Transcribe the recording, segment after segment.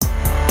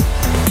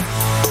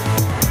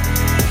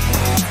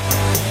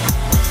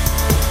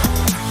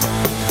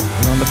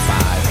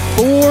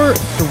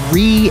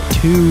3,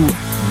 2,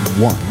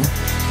 1.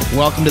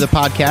 Welcome to the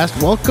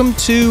podcast. Welcome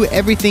to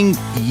everything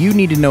you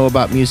need to know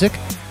about music.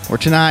 Where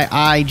tonight,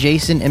 I,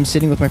 Jason, am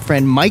sitting with my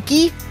friend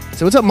Mikey.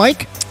 So what's up,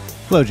 Mike?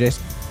 Hello,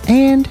 Jason.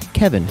 And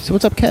Kevin. So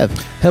what's up, Kev?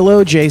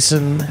 Hello,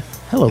 Jason.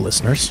 Hello,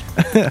 listeners.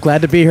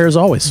 Glad to be here as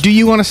always. Do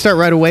you want to start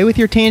right away with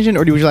your tangent,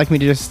 or would you like me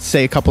to just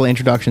say a couple of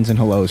introductions and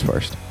hellos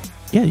first?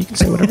 Yeah, you can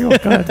say whatever you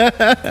want. Go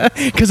ahead.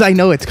 Because I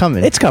know it's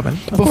coming. It's coming.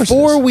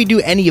 Before we do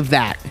any of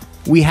that,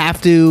 we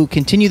have to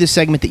continue the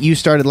segment that you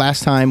started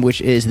last time,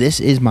 which is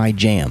This Is My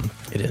Jam.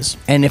 It is.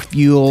 And if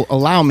you'll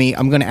allow me,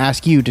 I'm going to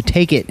ask you to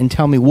take it and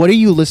tell me, what are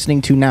you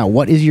listening to now?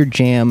 What is your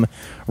jam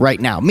right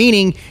now?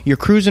 Meaning, you're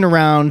cruising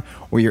around,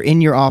 or you're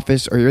in your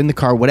office, or you're in the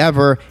car,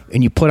 whatever,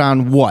 and you put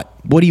on what?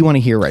 What do you want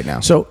to hear right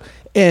now? So,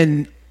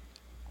 and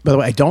by the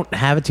way, I don't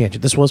have a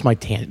tangent. This was my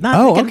tangent.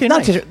 Okay,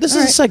 nice. Tangent. This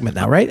is a segment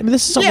now, right? I mean,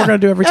 this is something we're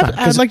going to do every time.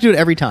 I'd like to do it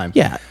every time.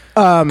 Yeah.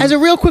 As a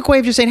real quick way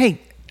of just saying,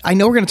 hey, I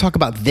know we're going to talk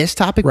about this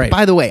topic, right. But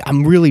by the way,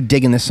 I'm really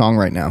digging this song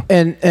right now.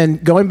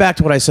 And going back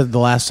to what I said the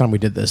last time we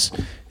did this,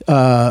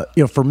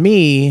 for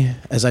me,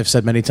 as I've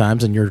said many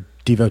times, and your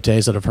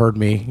devotees that have heard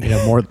me,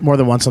 more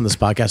than once on this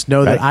podcast,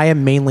 know that I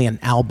am mainly an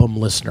album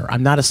listener.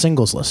 I'm not a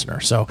singles listener,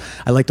 so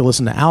I like to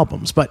listen to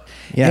albums. But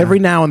every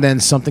now and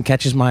then, something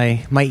catches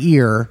my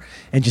ear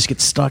and just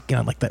gets stuck,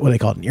 like that, what they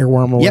call it, an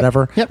earworm or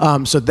whatever.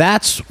 Yep. So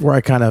that's where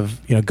I kind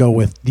of go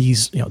with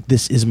these.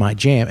 This is my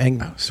jam.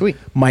 And sweet,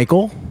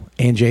 Michael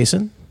and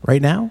Jason,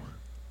 right now,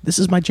 this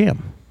is my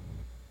jam.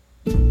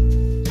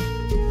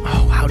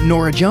 Oh wow,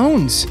 Norah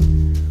Jones.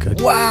 Good.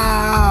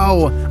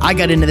 Wow. I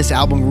got into this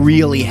album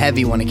really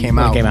heavy when it came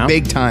out.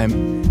 Big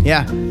time.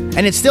 Yeah.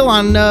 And it's still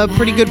on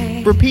pretty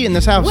good repeat in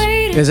this house.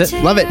 Is it?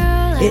 Love it.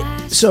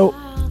 So,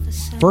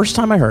 first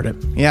time I heard it.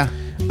 Yeah.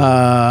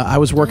 I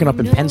was working up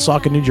in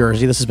Pensacola, New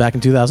Jersey. This is back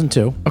in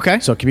 2002. Okay.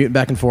 So, commuting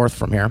back and forth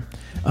from here.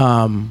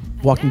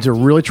 Walked into a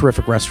really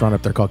terrific restaurant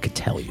up there called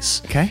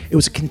Catelli's. Okay. It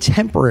was a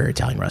contemporary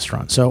Italian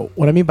restaurant. So,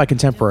 what I mean by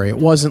contemporary, it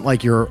wasn't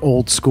like your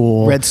old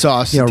school red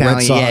sauce Italian.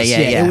 Red sauce.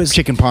 Yeah. It was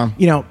chicken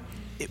parm.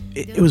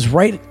 It was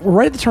right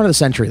at the turn of the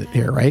century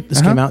here, right? This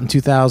came out in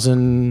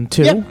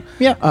 2002.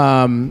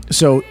 Yeah.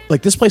 So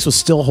like this place was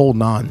still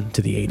holding on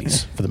to the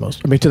 80s to the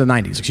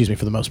 90s, excuse me,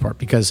 for the most part,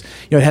 because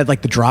it had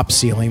like the drop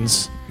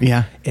ceilings.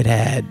 Yeah. It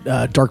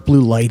had dark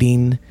blue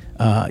lighting.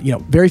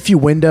 Very few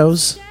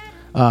windows.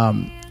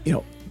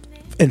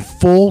 And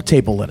full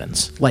table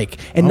linens,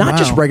 not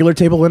just regular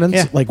table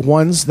linens, like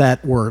ones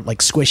that were like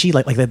squishy,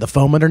 like they had the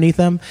foam underneath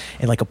them,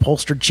 and like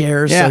upholstered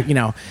chairs.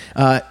 Yeah.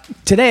 So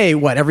today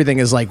everything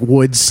is like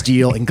wood,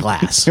 steel, and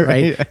glass,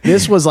 right?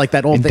 This was like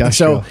that old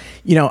Industrial.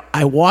 thing. So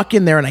I walk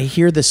in there and I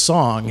hear this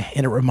song,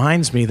 and it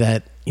reminds me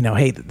that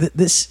hey,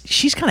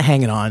 she's kind of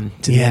hanging on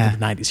to the end of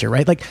the 90s here,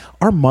 right? Like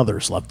our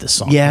mothers loved this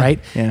song, right?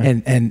 Yeah.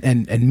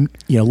 And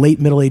late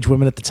middle-aged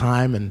women at the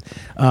time, and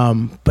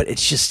but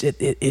it's just it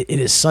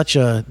is such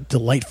a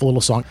delightful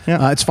little song.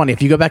 Yeah. It's funny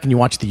if you go back and you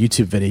watch the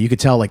YouTube video, you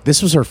could tell like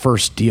this was her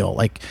first deal,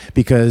 like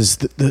because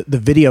the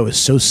video is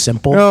so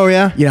simple. Oh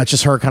yeah, it's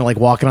just her kind of like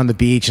walking on the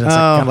beach, and it's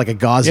kind of like a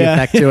gauzy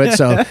effect to it.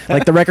 So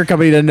like the record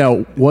company didn't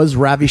know, was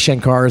Ravi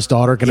Shankar's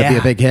daughter going to be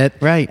a big hit,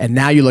 right? And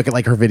now you look at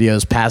like her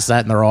videos past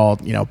that, and they're all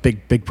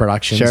big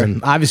productions. Sure.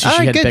 And obviously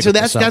she had good. big. So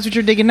that's what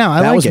you're digging now.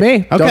 That like was it. me.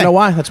 Okay. Don't know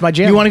why. That's my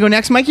jam. You want to go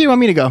next, Mikey? Or you want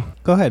me to go?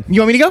 Go ahead.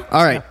 You want me to go?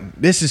 All right.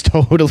 This is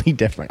totally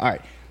different. All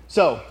right.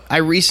 So I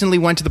recently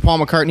went to the Paul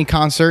McCartney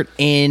concert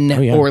in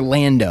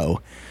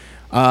Orlando.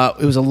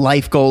 It was a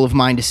life goal of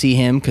mine to see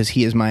him because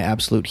he is my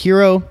absolute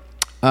hero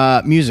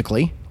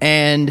musically,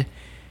 and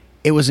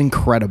it was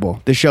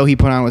incredible. The show he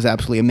put on was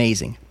absolutely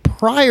amazing.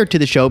 Prior to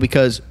the show,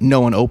 because no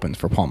one opens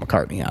for Paul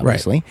McCartney,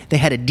 obviously, they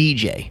had a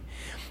DJ.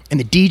 And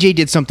the DJ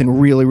did something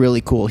really,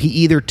 really cool. He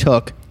either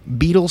took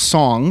Beatles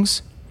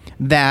songs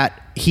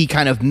that he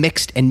kind of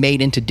mixed and made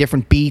into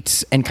different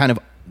beats and kind of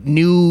I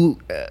don't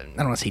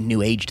want to say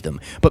new aged them,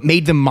 but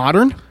made them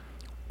modern,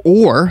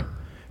 or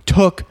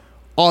took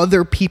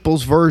other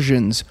people's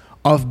versions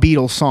of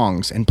Beatles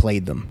songs and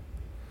played them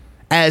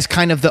as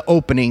kind of the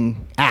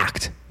opening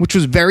act, which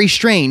was very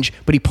strange,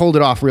 but he pulled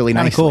it off really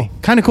nicely.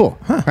 Kind of cool,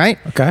 right?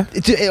 Okay.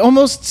 It's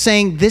almost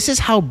saying this is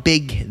how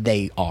big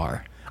they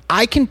are.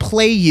 I can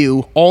play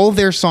you all of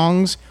their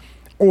songs,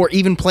 or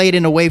even play it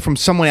in a way from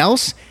someone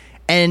else,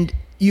 and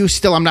you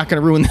still, I'm not going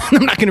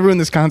to ruin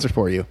this concert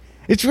for you.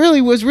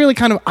 Was really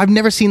kind of, I've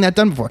never seen that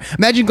done before.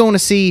 Imagine going to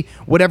see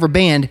whatever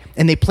band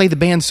and they play the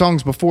band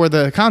songs before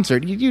the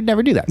concert. You'd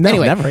never do that. No,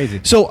 anyway, never.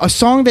 Crazy. So a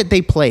song that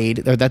they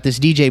played, or that this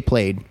DJ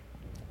played,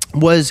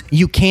 was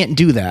 "You Can't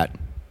Do That"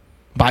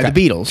 by the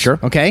Beatles. Sure.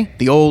 Okay.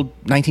 The old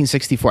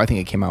 1964, I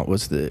think it came out,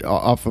 was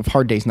off of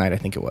Hard Day's Night, I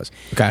think it was.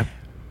 Okay.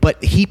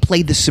 But he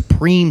played the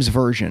Supremes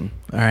version.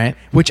 All right.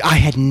 Which I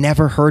had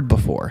never heard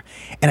before.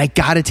 And I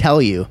gotta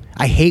tell you,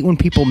 I hate when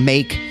people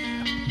make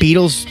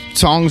Beatles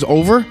songs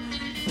over.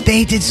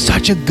 They did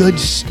such a good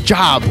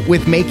job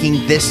with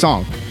making this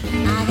song.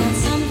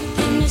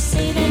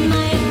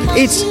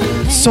 It's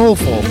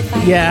soulful.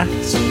 Yeah.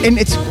 And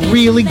it's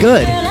really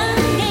good.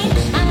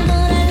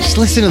 Just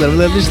listen to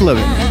it. Just love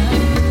it.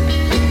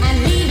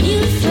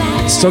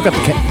 Still got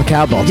the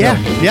cowbell. Yeah,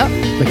 too. yeah.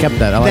 They kept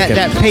that. I like it.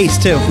 That pace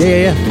too.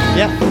 Yeah.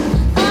 Yeah.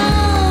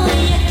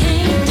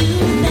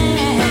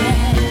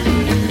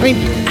 I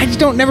mean, I just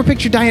don't never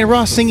picture Diana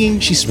Ross singing.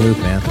 She's smooth,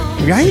 man.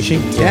 Right?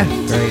 Yeah.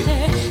 Great.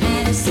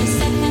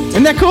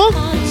 Isn't that cool?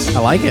 I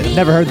like it.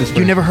 Never heard this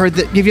version. You never heard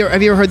the? Have you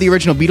ever heard the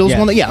original Beatles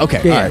one? Yeah.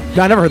 Okay. Yeah, All right.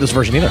 No, I never heard this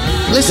version either.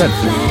 Listen.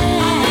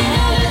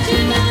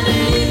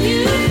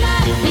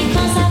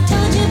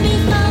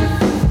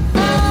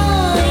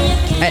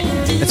 Hey,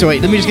 so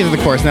wait, let me just get to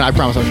the chorus, and then I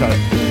promise I'll shut it.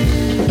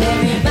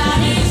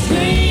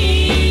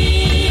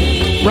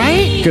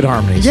 Right? Good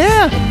harmonies.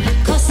 Yeah.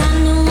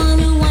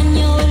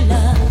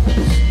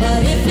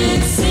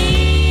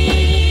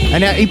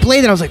 And he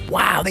played it. I was like,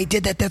 wow, they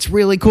did that. That's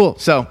really cool.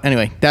 So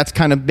anyway, that's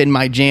kind of been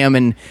my jam.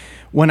 And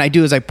when I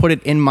do is I put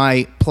it in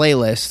my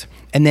playlist,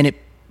 and then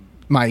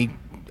my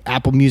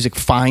Apple Music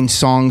finds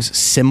songs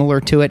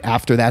similar to it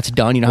after that's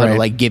done. You know how to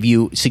like give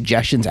you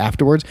suggestions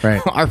afterwards?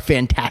 Right. Are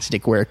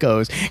fantastic where it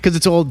goes, because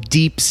it's all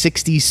deep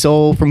 60s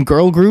soul from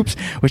girl groups,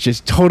 which is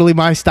totally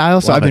my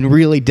style. So I've been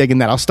really digging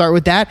that. I'll start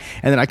with that,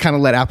 and then I kind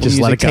of let Apple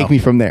Music take me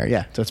from there.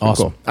 Yeah, so that's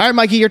awesome. Cool. All right,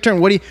 Mikey, your turn.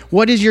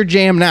 What is your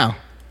jam now?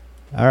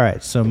 All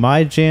right, so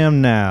my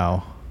jam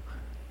now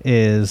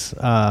is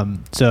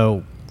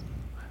so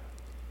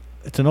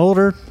it's an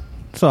older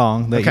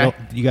song that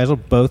you guys will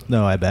both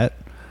know, I bet.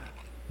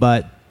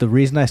 But the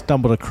reason I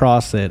stumbled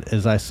across it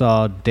is I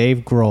saw Dave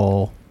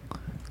Grohl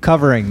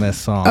covering this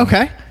song.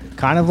 Okay.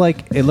 Kind of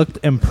like it looked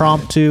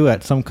impromptu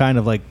at some kind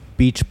of like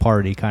beach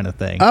party kind of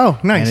thing. Oh,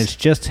 nice. And it's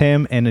just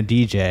him and a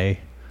DJ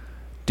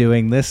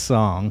doing this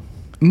song.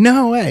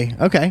 No way.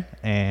 Okay.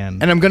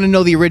 And I'm going to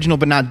know the original,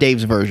 but not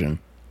Dave's version.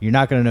 You're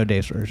not going to know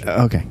Dave's version.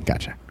 Okay,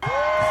 gotcha.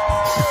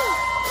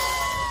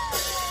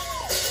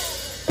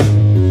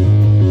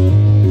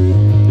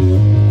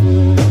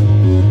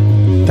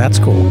 That's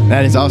cool.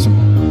 That is awesome.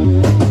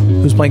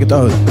 Who's playing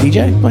guitar? Oh,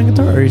 DJ playing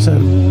guitar? Or you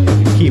said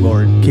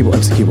keyboard? Keyboard.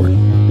 It's the keyboard.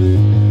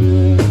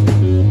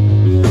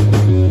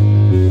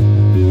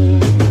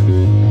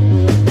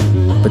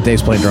 But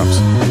Dave's playing drums.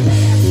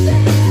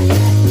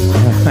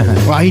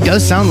 Wow, he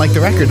does sound like the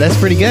record. That's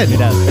pretty good. He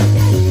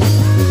does.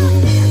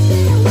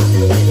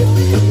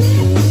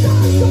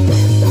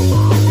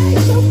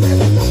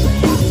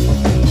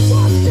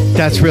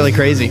 That's really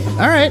crazy.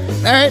 All right.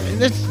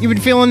 You've been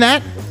feeling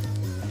that?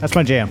 That's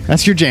my jam.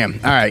 That's your jam.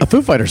 All right. A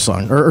Foo Fighters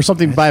song or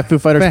something by a Foo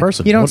Fighters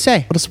person. You don't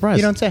say. What a surprise.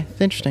 You don't say.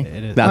 It's interesting.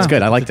 It is. That's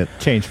good. I liked it.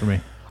 Change for me.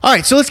 All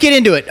right, so let's get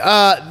into it.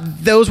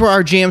 Those were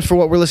our jams for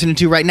what we're listening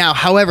to right now.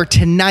 However,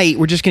 tonight,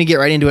 we're just going to get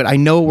right into it. I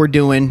know what we're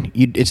doing.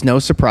 It's no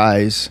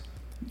surprise.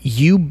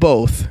 You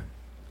both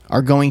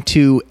are going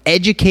to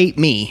educate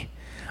me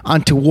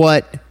onto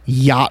what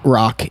Yacht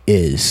Rock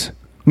is.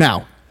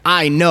 Now,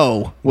 I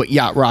know what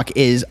Yacht Rock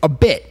is a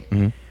bit.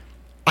 Mm-hmm.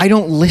 I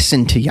don't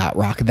listen to Yacht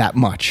Rock that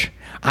much.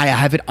 I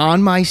have it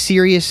on my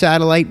Sirius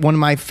satellite, one of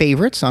my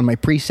favorites on my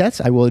presets.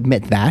 I will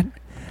admit that.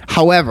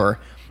 However,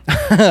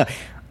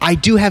 I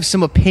do have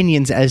some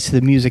opinions as to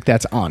the music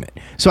that's on it.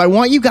 So I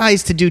want you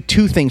guys to do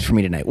two things for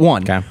me tonight.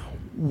 One,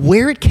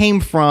 where it came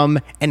from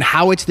and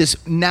how it's this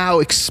now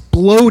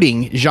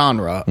exploding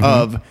genre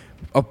of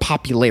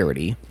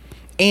popularity.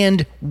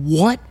 And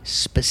what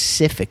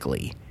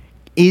specifically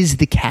is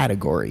the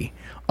category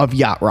of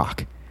Yacht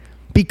Rock?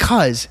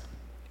 Because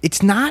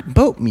it's not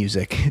boat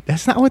music.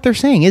 That's not what they're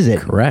saying, is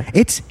it? Correct.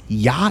 It's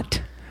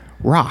Yacht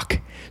Rock.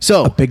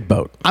 So a big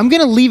boat. I'm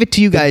going to leave it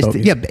to you guys.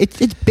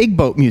 It's big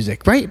boat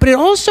music, right? But it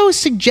also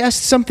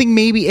suggests something,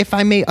 maybe, if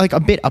I may, like a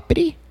bit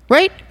uppity,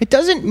 right? It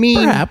doesn't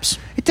mean perhaps.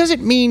 It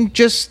doesn't mean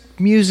just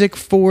music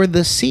for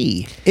the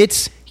sea.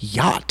 It's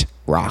Yacht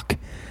Rock.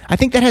 I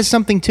think that has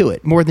something to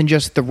it more than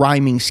just the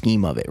rhyming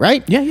scheme of it,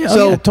 right? Yeah.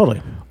 So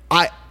Totally.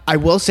 I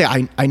will say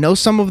I know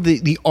some of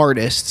the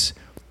artists.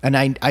 And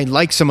I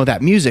like some of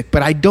that music,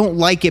 but I don't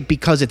like it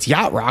because it's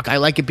Yacht Rock. I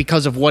like it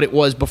because of what it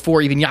was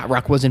before even Yacht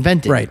Rock was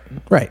invented. Right.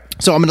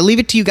 So I'm going to leave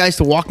it to you guys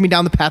to walk me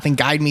down the path and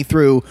guide me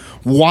through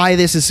why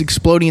this is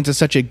exploding into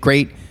such a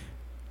great,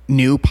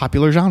 new,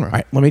 popular genre. All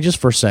right, let me just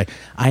first say,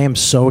 I am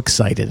so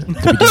excited to be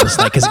doing this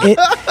tonight, because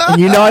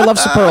I love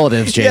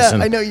superlatives, Jason.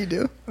 Yeah, I know you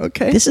do.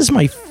 Okay. This is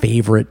my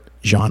favorite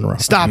genre.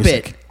 Stop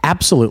it.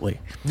 Absolutely.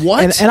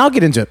 What? And I'll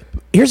get into it.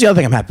 Here's the other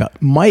thing I'm happy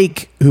about.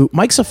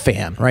 Mike's a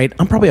fan, right?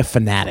 I'm probably a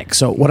fanatic.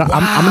 So I'm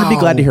going to be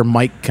glad to hear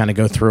Mike kind of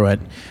go through it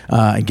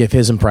and give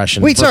his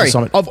impression. Wait, sorry.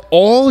 Of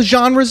all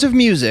genres of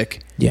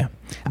music,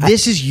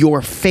 this is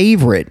your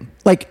favorite.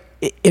 Like,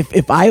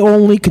 if I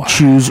only could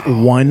choose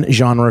one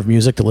genre of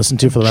music to listen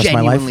to for the rest of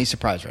my life, genuinely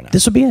surprised right now.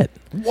 This would be it.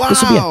 Wow.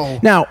 This would be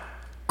it. Now,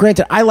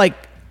 granted, I like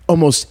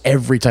almost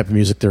every type of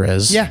music there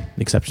is. Yeah.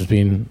 The exceptions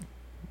being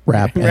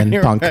rap and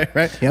punk.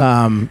 Right.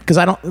 Yep. Because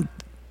I don't...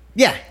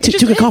 Yeah.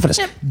 To get confidence.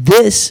 Yeah.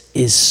 This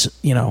is,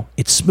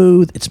 it's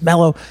smooth, it's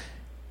mellow.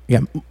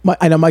 Yeah,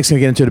 I know Mike's going to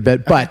get into it a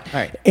bit, but... All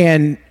right.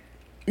 And,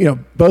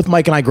 both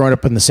Mike and I growing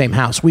up in the same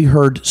house, we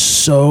heard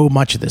so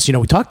much of this.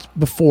 We talked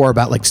before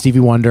about like Stevie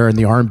Wonder and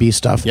the R&B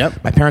stuff.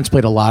 Yep. My parents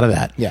played a lot of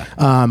that. Yeah.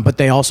 But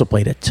they also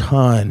played a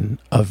ton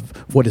of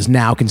what is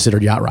now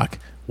considered Yacht Rock.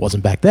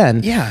 Wasn't back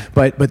then. Yeah.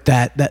 But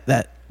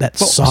that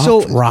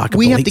soft rock.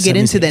 We have to get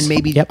into then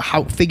maybe Yep.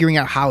 figuring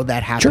out how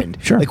that happened.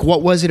 Sure. Like,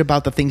 what was it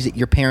about the things that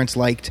your parents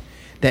liked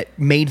that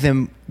made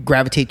them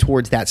gravitate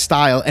towards that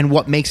style, and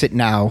what makes it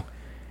now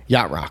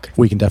yacht rock?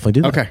 We can definitely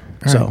do that. Okay.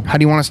 So, how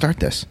do you want to start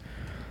this?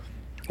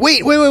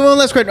 Wait. One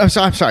last question.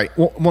 I'm sorry.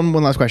 One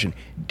last question.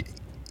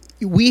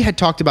 We had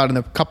talked about in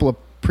a couple of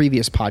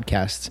previous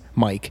podcasts,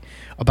 Mike,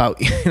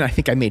 about, and I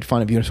think I made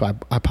fun of you, so I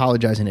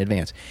apologize in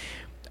advance,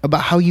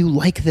 about how you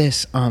like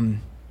this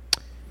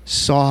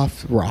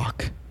soft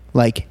rock,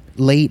 like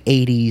late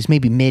 80s,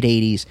 maybe mid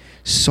 80s,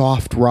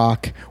 soft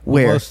rock,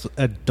 where Almost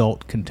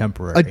adult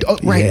contemporary.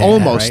 right, Yeah,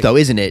 almost right? though,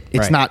 isn't it?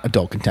 It's Right. not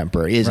adult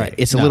contemporary, is Right. it?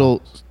 It's a No.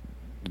 little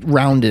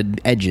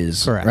rounded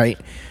edges, Correct. right?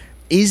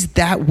 Is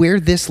that where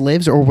this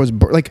lives, or was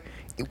like?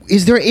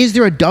 Is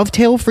there a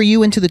dovetail for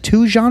you into the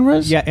two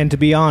genres? Yeah, and to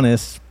be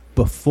honest,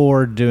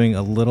 before doing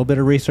a little bit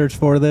of research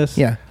for this,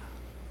 Yeah.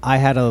 I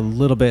had a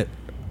little bit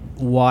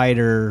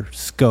wider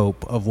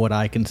scope of what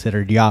I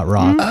considered yacht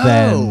rock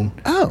than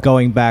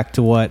going back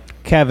to what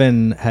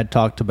Kevin had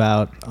talked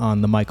about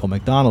on the Michael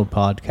McDonald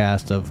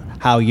podcast of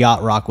how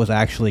yacht rock was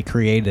actually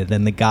created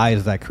and the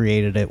guys that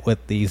created it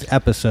with these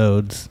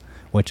episodes,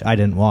 which I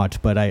didn't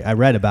watch, but I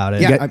read about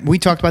it. Yeah, we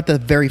talked about the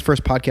very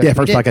first podcast. Yeah,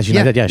 first podcast you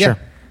did. Yeah, sure.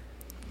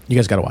 You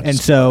guys got to watch And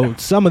this. so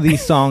some of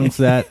these songs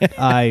that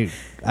I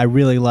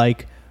really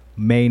like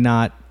may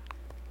not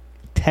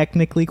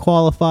technically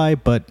qualify,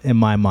 but in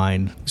my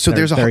mind, So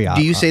they're do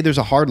yacht you rock. say there's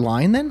a hard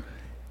line then?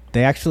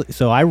 They actually?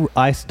 So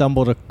I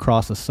stumbled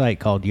across a site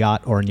called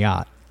Yacht or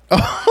Yacht.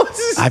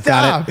 I've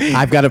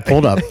got it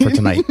pulled up for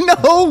tonight.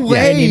 No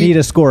way. And you need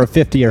a score of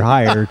 50 or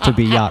higher to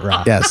be yacht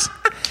rock. Yes.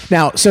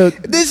 Now, so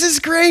This is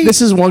great.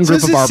 this is one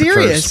group This of is arbiters,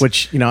 serious.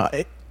 which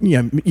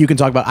you can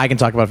talk about. I can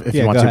talk about if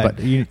Yeah, you want go to. ahead.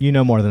 But You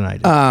know more than I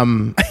do.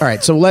 all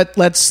right, so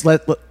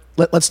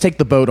let's take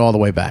the boat all the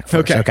way back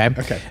first.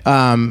 Okay.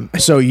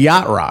 So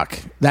yacht rock,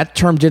 that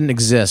term didn't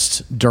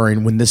exist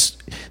during when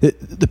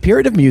the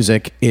period of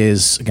music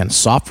is again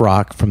soft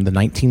rock from the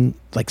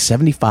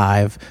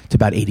 75 to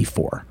about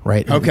 84,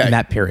 right? Okay. In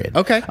that period.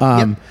 Okay. Yep.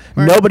 All right.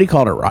 Nobody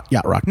called it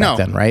yacht rock back No.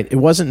 then, right? It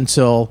wasn't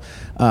until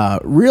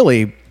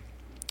really,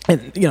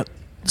 and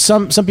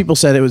some people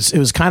said it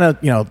was kind of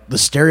the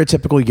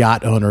stereotypical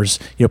yacht owners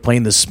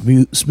playing the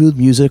smooth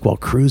music while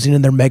cruising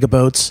in their mega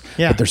boats.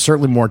 Yeah. But there's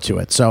certainly more to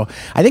it. So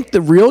I think the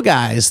real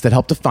guys that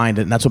helped define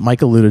it, and that's what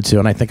Mike alluded to,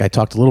 and I think I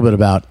talked a little bit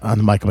about on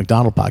the Michael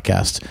McDonald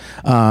podcast.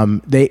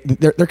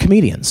 They're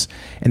comedians,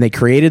 and they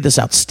created this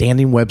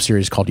outstanding web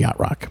series called Yacht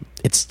Rock.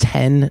 It's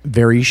 10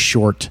 very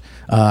short.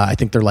 I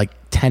think they're like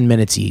 10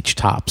 minutes each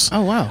tops.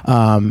 Oh,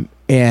 wow.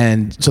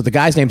 And so the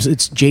guy's name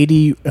it's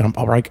JD, and I'm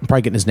probably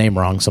getting his name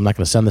wrong, so I'm not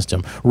going to send this to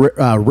him.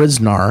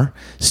 Riznar,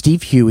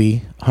 Steve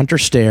Huey, Hunter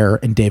Stair,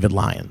 and David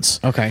Lyons.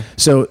 Okay.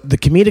 So the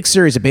comedic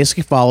series, it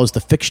basically follows the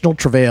fictional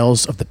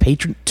travails of the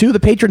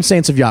patron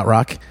saints of yacht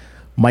rock,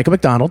 Michael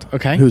McDonald,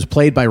 Okay. who's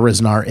played by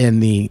Riznar in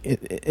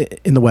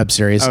the web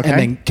series, Okay. and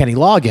then Kenny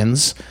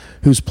Loggins,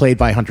 who's played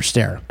by Hunter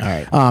Stair. All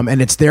right.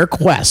 And it's their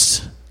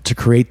quest to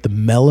create the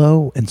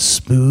mellow and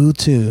smooth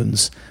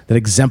tunes that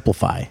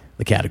exemplify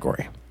the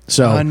category.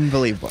 So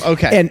Unbelievable.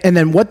 Okay. and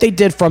then what they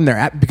did from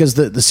there, because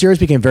the series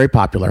became very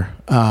popular,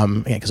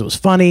 because it was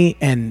funny,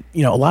 and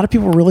a lot of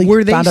people really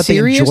were they found out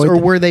serious they enjoyed or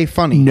it. were they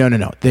funny?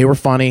 No, they were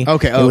funny.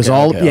 Okay, it was okay,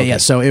 all okay, yeah. okay.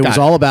 So it Got was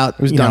it. all about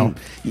It was done.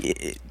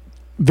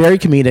 Very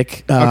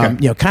comedic,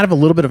 Okay. kind of a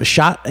little bit of a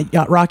shot at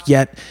yacht rock,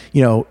 yet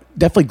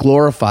definitely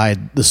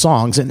glorified the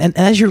songs. And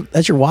as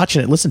you're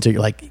watching it, listen to it,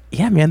 you're like,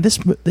 yeah, man,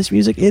 this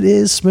music, it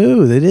is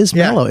smooth, it is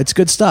mellow, it's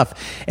good stuff.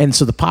 And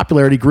so the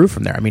popularity grew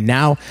from there. I mean,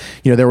 now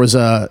there was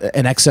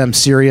an XM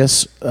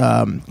Sirius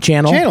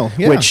channel,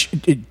 yeah. which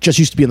it just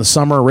used to be in the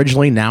summer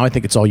originally. Now I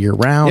think it's all year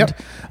round.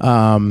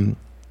 Yep.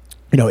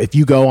 If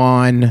you go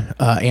on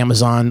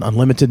Amazon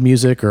Unlimited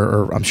Music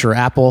or I'm sure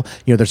Apple,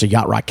 there's a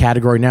yacht rock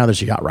category now.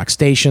 There's a yacht rock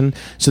station.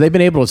 So they've been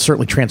able to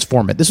certainly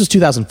transform it. This was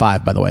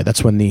 2005, by the way.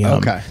 That's when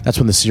that's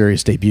when the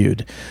series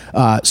debuted.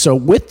 So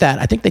with that,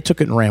 I think they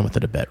took it and ran with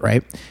it a bit,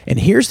 right? And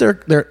here's their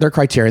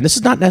criteria. And this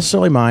is not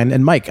necessarily mine.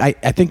 And Mike, I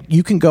think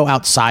you can go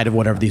outside of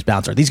whatever these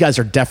bounds are. These guys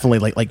are definitely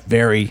like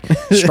very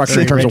structured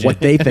in terms of what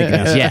they think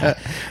it is. Yeah,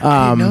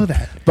 I didn't know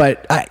that.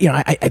 But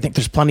I think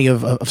there's plenty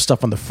of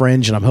stuff on the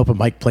fringe, and I'm hoping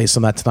Mike plays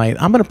some of that tonight.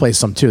 I'm going to play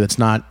some too. That's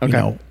not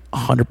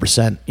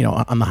 100%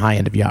 on the high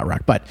end of yacht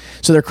rock. But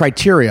so their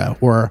criteria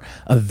were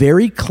a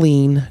very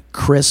clean,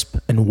 crisp,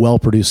 and well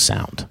produced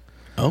sound.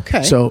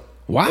 Okay. So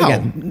wow,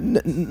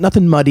 again,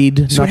 nothing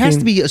muddied. So it has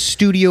to be a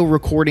studio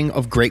recording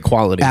of great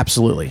quality.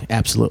 Absolutely.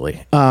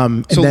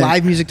 So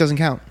live music doesn't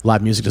count.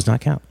 Live music does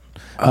not count.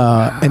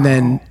 And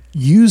then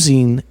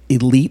using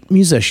elite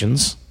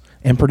musicians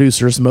and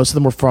producers. Most of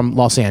them were from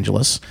Los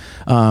Angeles.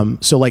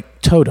 So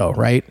like Toto,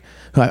 right?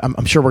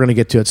 I'm sure we're going to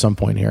get to at some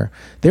point here.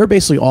 They were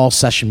basically all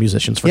session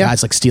musicians for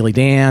guys like Steely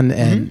Dan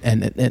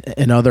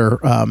and other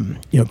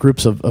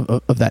groups of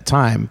that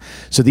time.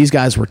 So these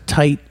guys were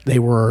tight. They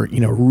were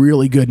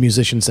really good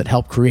musicians that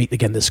helped create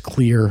again this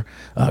clear,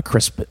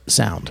 crisp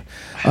sound.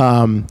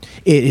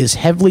 It is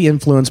heavily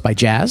influenced by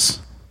jazz.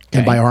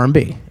 and by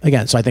R&B.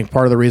 Again, so I think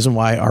part of the reason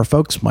why our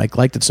folks, Mike,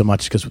 liked it so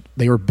much because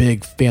they were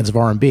big fans of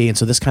R&B, and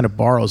so this kind of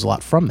borrows a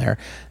lot from there.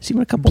 There's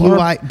even a couple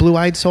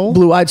Blue-eyed soul?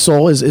 Blue-eyed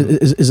soul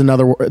is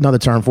another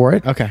term for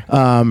it. Okay.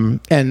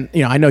 And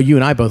I know you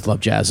and I both love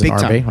jazz and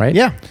Big R&B, time. right?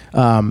 Yeah.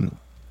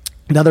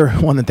 Another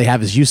one that they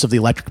have is use of the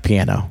electric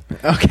piano.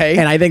 Okay.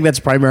 And I think that's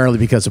primarily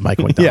because of Mike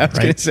McDonald. Yeah, I was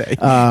right?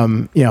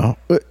 going to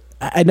say.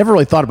 I never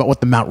really thought about what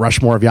the Mount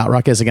Rushmore of Yacht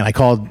Rock is. Again, I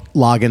called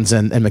Loggins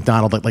and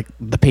McDonald like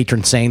the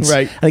patron saints.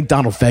 Right. I think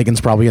Donald Fagen's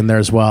probably in there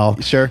as well.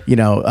 Sure.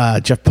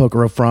 Jeff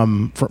Porcaro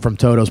from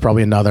Toto is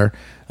probably another.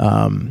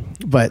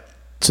 But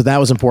so that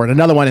was important.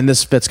 Another one, and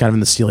this fits kind of in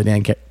the Steely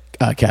Dan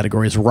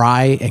category, is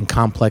wry and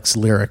complex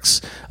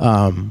lyrics,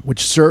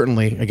 which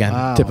certainly,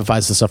 again,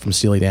 typifies the stuff from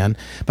Steely Dan.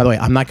 By the way,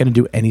 I'm not going to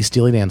do any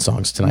Steely Dan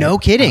songs tonight. No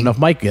kidding. I don't know if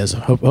Mike is.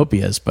 Hope he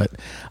is, but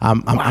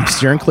I'm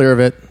steering clear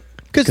of it.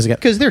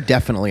 Because they're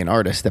definitely an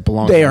artist that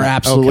belongs. They are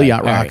absolutely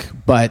Yacht Rock, right.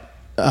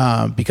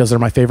 but because they're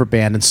my favorite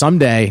band, and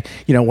someday,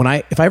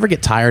 if I ever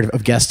get tired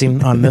of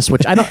guesting on this,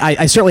 which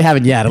I certainly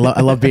haven't yet.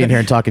 I love being here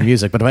and talking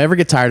music, but if I ever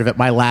get tired of it,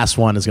 my last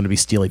one is going to be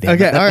Steely Dan.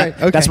 Okay, all right.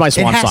 Okay. That's my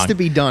swan song. It has to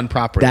be done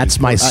properly. That's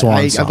my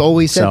swan song. I've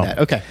always said that.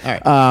 Okay, all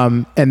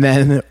right. And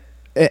then,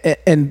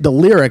 and the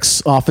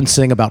lyrics often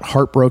sing about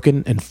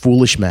heartbroken and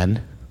foolish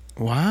men.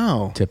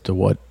 Wow. Tip to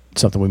what.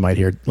 Something we might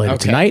hear later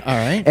tonight. All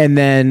right. And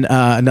then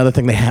another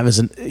thing they have is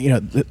an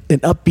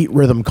upbeat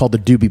rhythm called the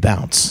doobie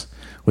bounce,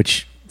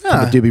 which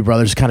the Doobie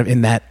Brothers kind of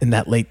in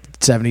that late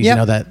 70s.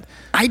 Yep. That.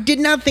 I did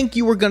not think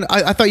you were going to.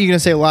 I thought you were going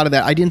to say a lot of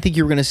that. I didn't think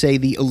you were going to say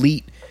the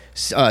elite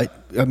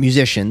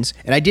musicians,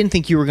 and I didn't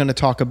think you were going to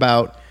talk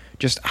about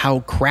just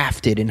how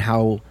crafted and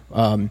how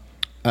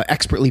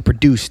expertly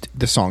produced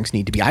the songs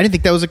need to be. I didn't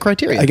think that was a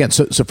criteria. Again,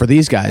 so for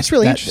these guys, that's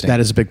really interesting. That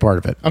is a big part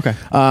of it. Okay.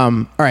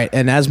 All right.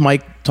 And as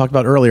Mike talked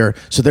about earlier,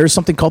 so there's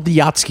something called the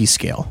Yachtski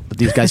scale that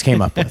these guys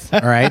came up with.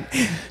 All right.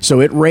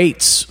 So it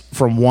rates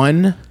from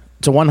 1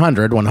 to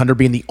 100, 100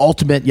 being the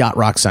ultimate yacht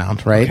rock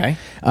sound, right? Okay.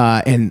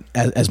 And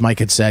as Mike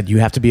had said, you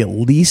have to be at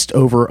least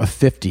over a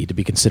 50 to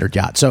be considered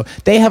yacht. So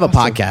they have a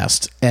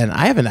podcast, and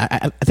I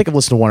think I've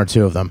listened to one or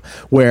two of them,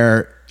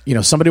 where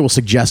somebody will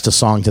suggest a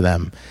song to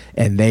them,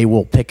 and they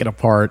will pick it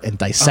apart and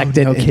dissect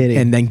it,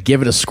 and then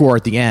give it a score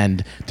at the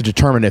end to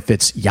determine if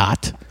it's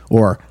yacht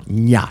or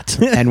yacht,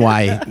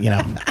 NY,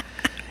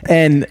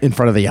 and in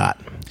front of the yacht.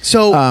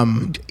 So,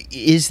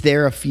 is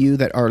there a few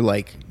that are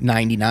like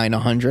 99,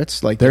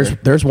 100s? Like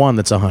there's one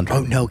that's 100.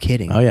 Oh, no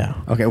kidding. Oh yeah.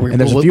 Okay, and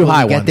there's a few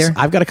high ones. There?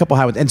 I've got a couple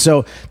high ones. And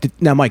so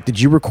now, Mike, did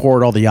you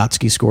record all the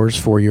Yachtski scores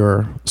for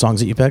your songs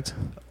that you picked?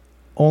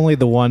 Only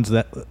the ones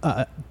that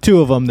two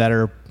of them that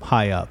are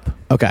high up.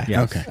 Okay.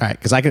 Yes. Okay. All right.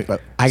 Because I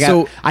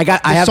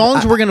have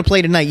songs we're going to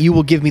play tonight. You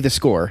will give me the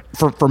score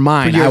for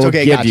mine. I will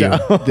give you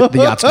the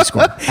Yachtski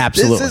score.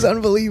 Absolutely. This is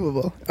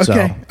unbelievable.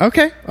 Okay.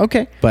 So,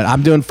 okay. But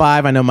I'm doing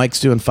 5. I know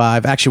Mike's doing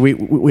 5. Actually,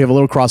 we have a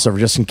little crossover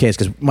just in case,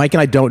 because Mike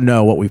and I don't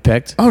know what we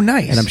picked. Oh,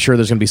 nice. And I'm sure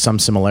there's going to be some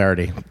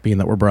similarity, being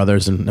that we're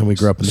brothers and we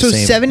grew up in the same. So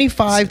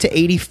 75 to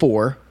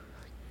 84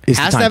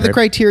 has to have the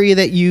criteria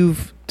that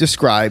you've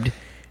described.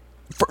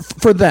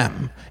 For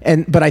them.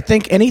 But I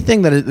think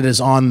anything that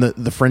is on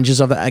the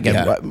fringes of that,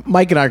 again,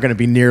 Mike and I are going to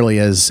be nearly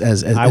as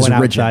I went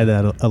outside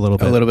that a little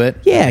bit. A little bit?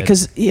 Yeah,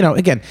 because,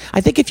 again,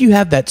 I think if you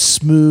have that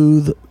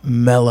smooth,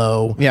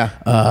 mellow,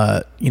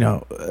 again,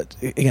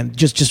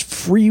 just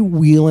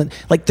freewheeling,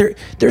 like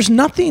there's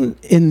nothing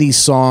in these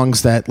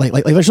songs that,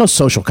 like there's no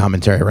social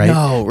commentary, right?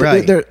 No,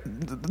 right.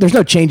 There's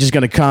no change is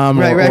going to come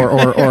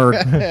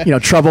or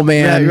trouble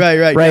man.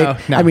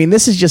 Right. No. I mean,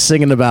 this is just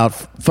singing about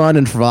fun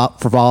and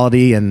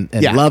frivolity and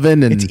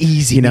loving, and it's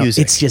easy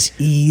music. It's just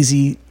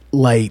easy,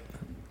 light,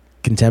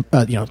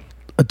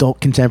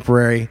 adult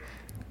contemporary.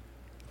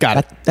 Got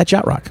it. That's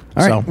Yacht Rock.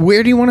 All right.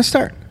 Where do you want to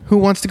start? Who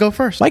wants to go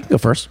first? Mike can go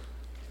first.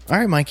 All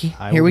right, Mikey.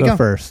 Here we go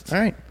first. All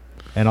right.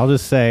 And I'll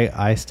just say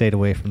I stayed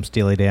away from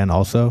Steely Dan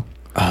also.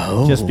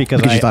 Oh. Just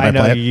because I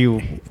know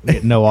you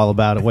know all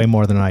about it way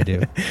more than I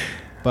do.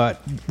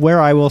 But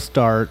where I will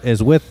start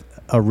is with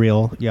a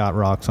real Yacht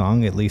Rock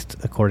song, at least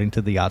according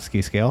to the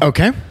Yachtski scale.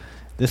 Okay.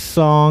 This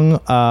song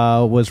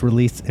was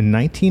released in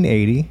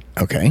 1980.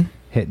 Okay.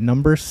 Hit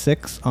number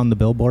 6 on the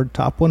Billboard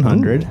Top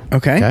 100. Ooh.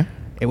 Okay.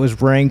 It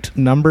was ranked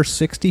number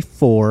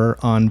 64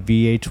 on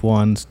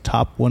VH1's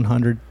Top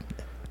 100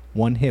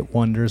 One-Hit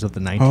Wonders of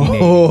the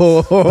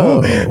 1980s.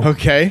 Oh.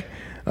 Okay.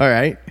 All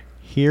right.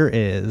 Here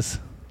is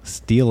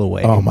Steal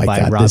Away by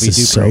God, Robbie this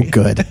is Dupree. So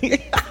good.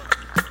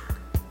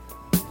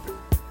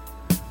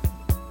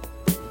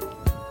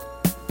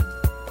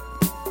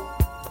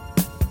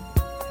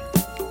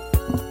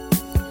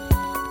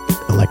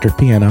 Electric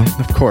piano.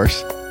 Of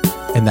course.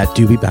 And that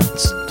doobie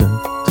bounce.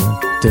 Dun, dun,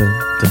 dun,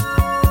 dun.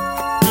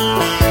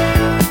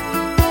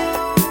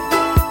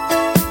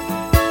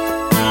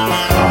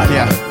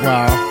 Yeah.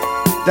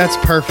 Wow. That's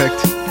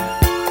perfect.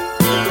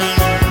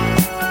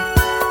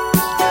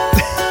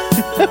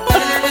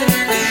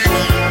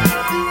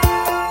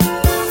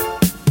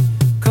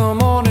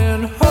 Come on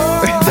and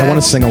hold I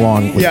want to sing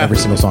along with every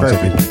single song.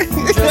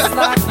 just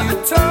like you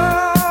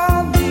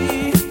told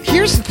me.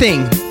 Here's the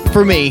thing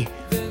for me.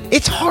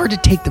 It's hard to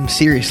take them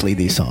seriously,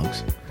 these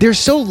songs. They're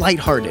so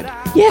lighthearted,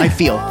 Yeah, I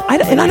feel.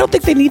 and I don't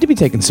think they need to be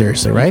taken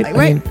seriously, right?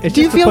 Right? I mean,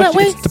 Do you feel that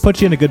way? It's to put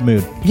you in a good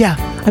mood. Yeah.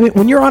 I mean,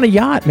 when you're on a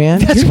yacht, man,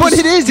 That's you're what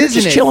it is, you're isn't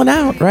just it? chilling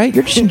out, right?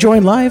 You're just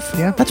enjoying life.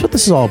 Yeah. That's what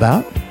this is all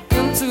about.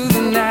 into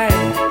the night.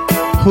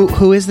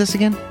 Who is this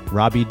again?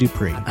 Robbie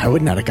Dupree. I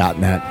would not have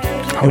gotten that.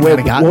 And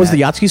what was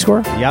the Yachtski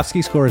score? The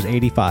Yatsky score is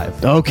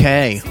 85.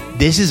 Okay,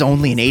 this is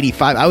only an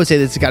 85. I would say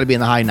this has got to be in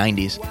the high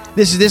 90s.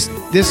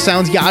 This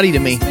sounds yachty to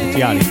me. It's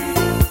Yachty.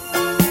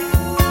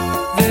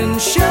 Then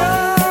show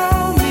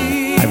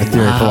me. I have a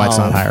theory for why it's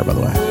not higher, by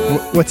the way.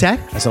 What's that?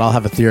 I said I'll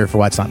have a theory for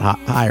why it's not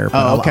higher.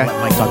 But Oh, okay. I'll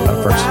let Mike talk about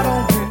it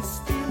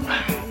first.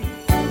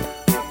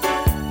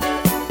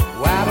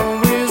 Why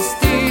don't we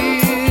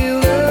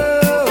steal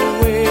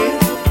away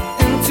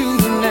into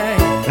the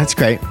night? That's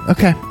great.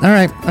 Okay. All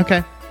right.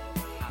 Okay.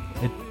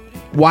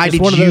 Why Just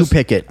did one of you those-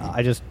 pick it?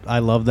 I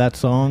love that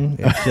song.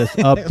 It's just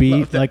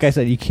upbeat. Like I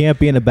said, you can't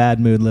be in a bad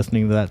mood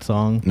listening to that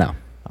song. No,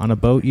 On a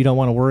boat, you don't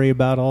want to worry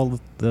about all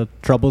the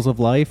troubles of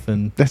life,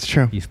 and that's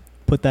true. you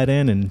put that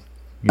in, and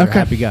you're Okay.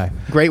 a happy guy.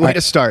 Great way All right.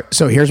 to start.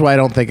 So here's why I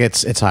don't think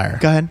it's higher.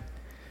 Go ahead.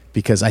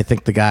 Because I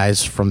think the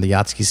guys from the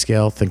Yachtski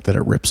scale think that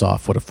it rips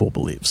off What a Fool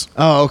Believes.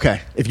 Oh,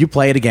 okay. If you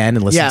play it again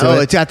and listen Yeah. to Oh,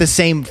 it, it's got the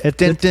same. It's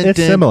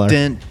similar.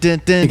 again, kind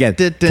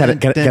of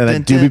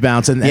that doobie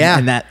bounce and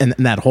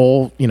that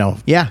whole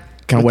Yeah.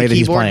 kind of With way the that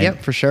he's keyboard, playing.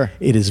 Yep, for sure.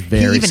 It is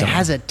very. He even similar.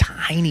 has a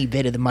tiny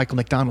bit of the Michael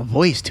McDonald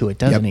voice to it,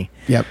 doesn't Yep.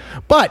 he? Yep.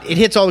 But it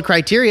hits all the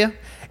criteria.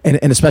 And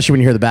especially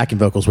when you hear the backing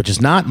vocals, which is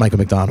not Michael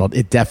McDonald,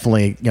 it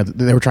definitely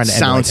they were trying to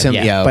Sounds emulate sim.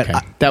 him. Yeah. But Okay.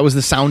 That was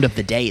the sound of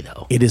the day,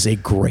 though. it is a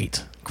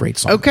great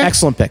song. Okay.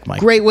 Excellent pick, Mike.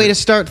 Great way to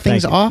start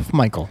things Thank you. off,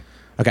 Michael.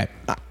 Okay.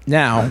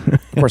 Now, of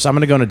course, I'm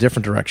going to go in a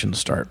different direction to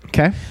start.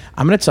 Okay.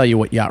 I'm going to tell you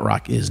what Yacht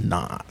Rock is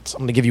not. I'm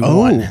going to give you Oh,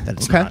 one that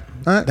it's okay. not.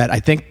 All right. That I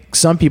think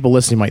some people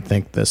listening might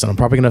think this, and I'm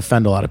probably going to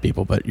offend a lot of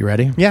people, but you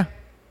ready? Yeah.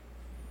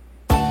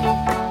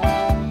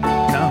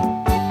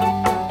 No.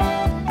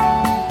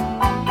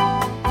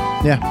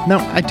 Yeah. No,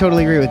 I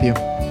totally agree with you.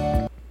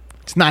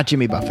 It's not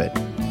Jimmy Buffett.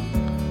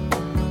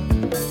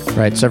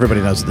 Right. So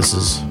everybody knows this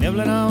is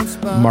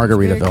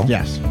Margaritaville.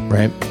 Yes.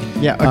 Right.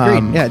 Yeah, agreed.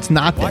 Um, Yeah, it's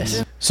not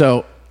this.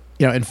 So,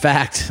 in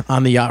fact,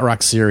 on the Yacht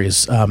Rock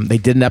series, they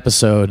did an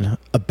episode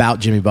about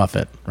Jimmy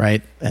Buffett,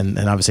 right? And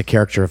obviously a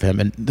character of him.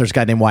 And there's a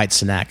guy named Wyatt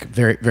Cenac,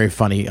 very, very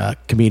funny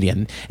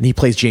comedian, and he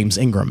plays James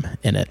Ingram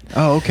in it.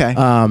 Oh, okay.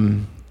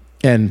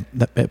 And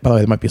that, by the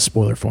way, that might be a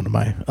spoiler for one of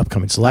my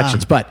upcoming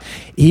selections. But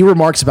he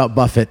remarks about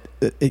Buffett,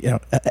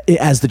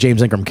 as the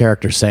James Ingram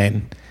character,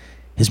 saying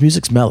his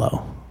music's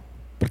mellow,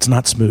 but it's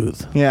not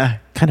smooth. yeah.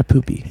 Kind of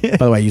poopy. By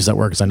the way, I use that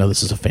word because I know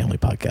this is a family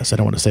podcast. I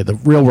don't want to say the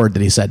real word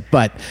that he said,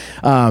 but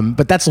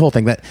that's the whole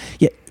thing. That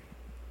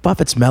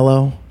Buffett's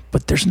mellow,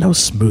 but there's no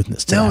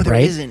smoothness to No, that, there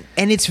right? not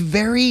And it's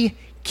very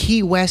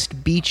Key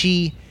West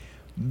beachy,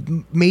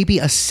 maybe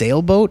a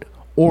sailboat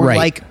or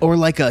Right.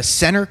 like a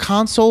center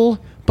console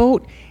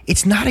boat.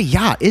 It's not a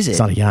yacht, is it? It's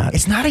not a yacht.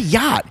 It's not a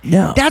yacht.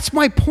 No. That's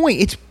my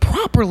point. It's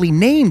properly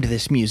named,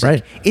 this music.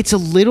 Right. It's a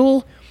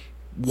little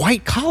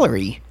white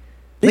collary.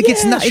 Like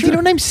it's Yeah, not, sure. you know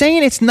what I'm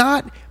saying? It's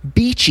not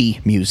beachy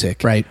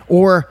music. Right.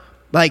 Or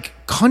like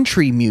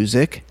country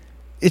music.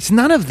 It's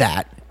none of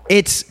that.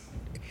 It's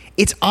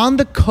on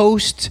the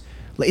coast.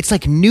 It's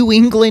like New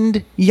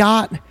England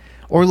yacht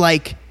or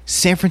like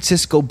San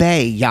Francisco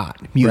Bay yacht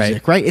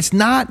music, right? It's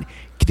not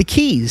the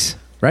Keys.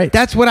 Right.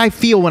 That's what I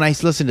feel when I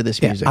listen to this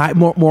music.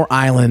 More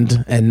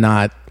island and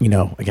not,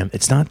 again,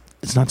 it's not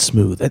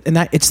smooth. And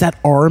that it's that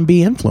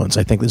R&B influence,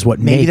 I think, is what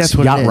Maybe makes that's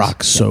what it Yacht is.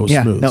 Rock so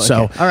Yeah. smooth. No,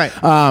 so, okay. All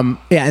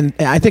right. and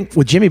I think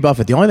with Jimmy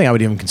Buffett, the only thing I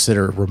would even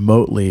consider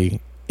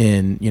remotely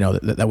in,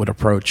 that would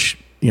approach,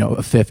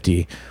 a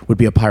 50 would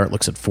be A Pirate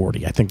Looks at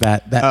 40. I think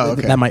that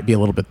okay. that might be a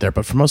little bit there,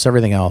 but for most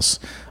everything else,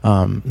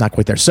 not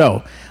quite there.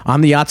 So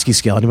on the Yachtski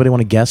scale, anybody want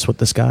to guess what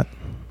this got?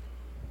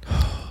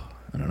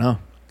 I don't know.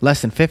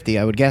 Less than 50,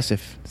 I would guess.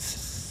 If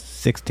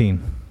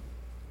 16.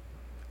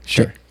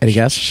 sure, Any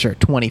guess? Sure,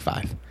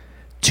 25.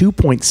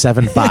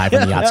 2.75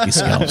 on the Yachtski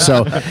scale.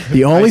 So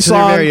the only Right, so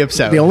they're song, very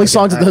upset the with only it.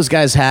 songs Okay, that those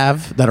guys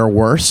have that are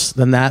worse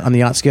than that on the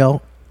Yacht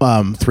scale,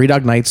 Three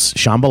Dog Nights,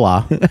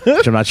 Shambhala,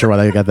 which I'm not sure why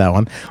they got that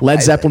one.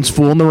 Led Zeppelin's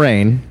Fool in the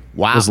Rain.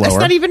 Wow, was lower. that's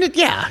not even.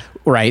 Yeah,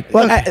 Right.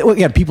 Well,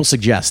 yeah, people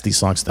suggest these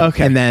songs. Though.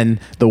 Okay. And then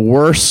the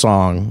worst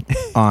song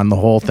on the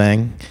whole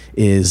thing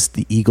is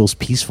the Eagles'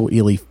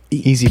 Easy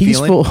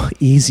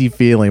Easy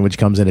Feeling, which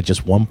comes in at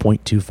just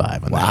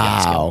 1.25 on that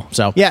Yacht scale.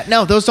 So yeah,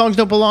 no, those songs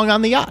don't belong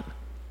on the yacht.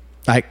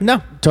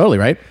 No. Totally,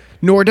 right?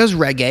 Nor does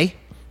reggae,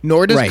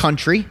 nor does Right.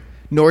 country,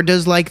 nor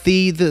does like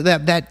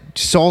that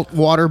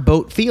saltwater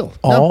boat feel.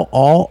 No.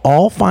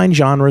 All fine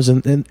genres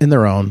in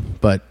their own,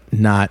 but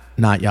not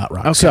Yacht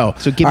Rock. Okay. So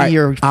give me all right,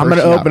 your I'm first going to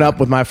Yacht open Rock. up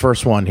with my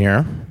first one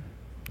here.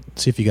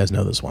 Let's see if you guys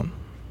know this one.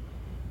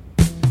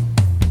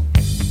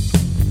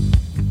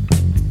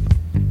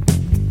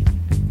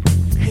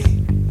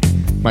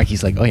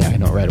 Mikey's like, oh yeah, I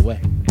know it right away.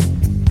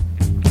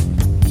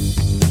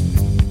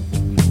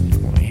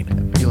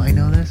 Wait, do I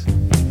know this?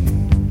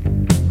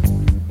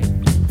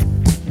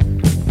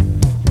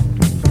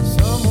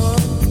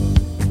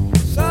 Someone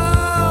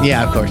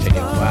Yeah, of course I do.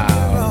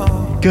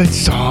 Wow. Good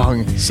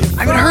song.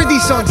 I haven't heard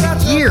these songs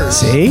in years.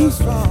 See?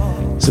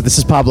 So this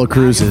is Pablo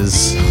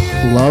Cruz's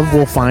Love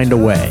Will Find a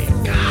Way.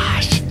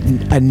 Gosh.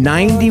 A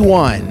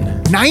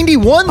 91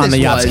 91 on the this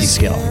Yacht was.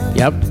 scale.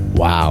 Yep.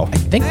 Wow. I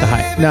think the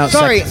high. No,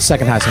 Sorry.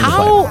 second highest on the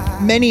How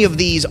play. many of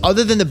these,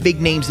 other than the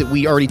big names that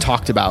we already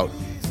talked about,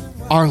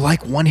 are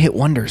like one-hit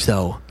wonders,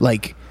 though?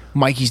 Like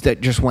Mikey's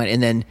that just went,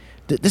 and then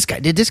this guy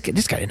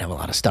didn't have a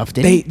lot of stuff,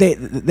 did he?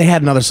 They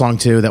had another song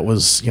too that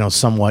was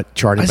somewhat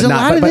charted, Is but a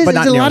not lot of but, this- but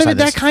not is a near lot as of high it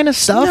that as- kind of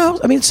stuff? No,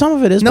 I mean some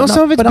of it is. No, but not,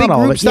 some of it's but not big all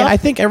group of it. Yeah, stuff? I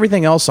think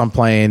everything else I'm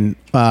playing.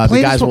 The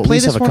Play guys this will one, at play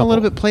least this have a one a couple.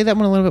 little bit. Play that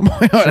one a little bit more.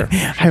 I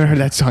haven't heard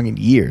that song in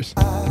years.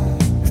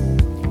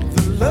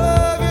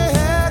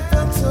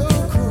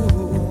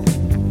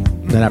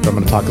 Then after I'm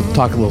going to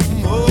talk a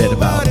little bit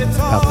about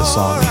this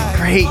song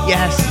Great,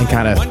 yes. and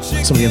kind of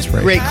some of the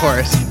inspiration. Great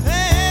chorus.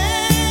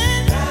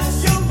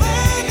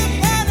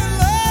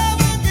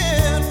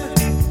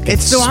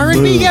 It's the R&B.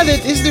 smooth. Yeah,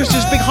 there's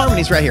just big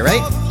harmonies right here,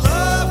 right?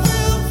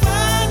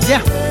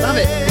 Yeah, love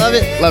it, love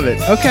it, love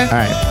it. Okay. All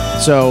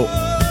right. So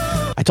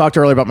I talked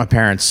earlier about my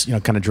parents,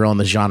 kind of drilling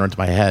this genre into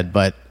my head,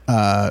 but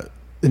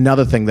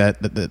another thing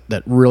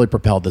that really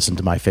propelled this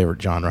into my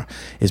favorite genre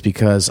is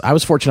because I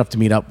was fortunate enough to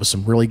meet up with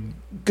some really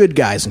good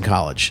guys in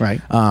college,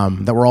 Right.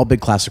 That were all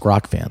big classic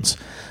rock fans.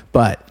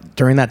 But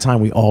during that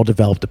time, we all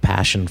developed a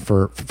passion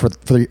for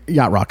the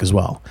yacht rock as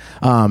well.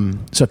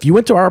 So if you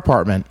went to our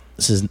apartment,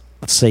 this is,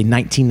 let's say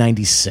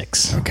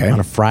 1996, Okay. on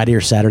a Friday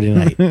or Saturday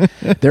night,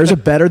 there's a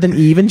better than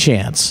even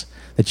chance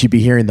that you'd be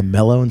hearing the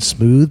mellow and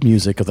smooth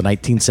music of the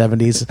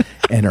 1970s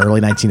and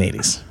early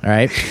 1980s. All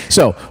right.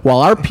 So while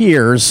our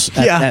peers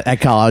at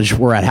college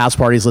were at house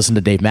parties listening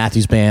to Dave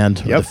Matthews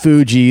Band, or Yep. the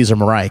Fugees, or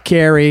Mariah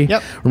Carey,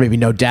 Yep. or maybe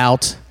No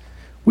Doubt,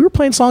 we were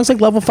playing songs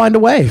like "Love Will Find a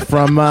Way"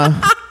 from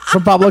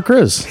Pablo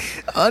Cruz.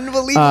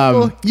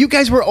 Unbelievable. You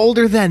guys were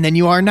older then than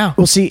you are now.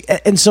 Well, see,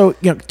 and so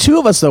two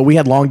of us though, we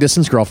had long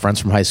distance girlfriends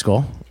from high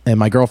school, and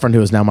my girlfriend,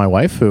 who is now my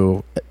wife,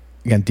 who,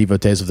 again,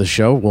 devotees of the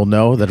show will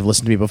know that have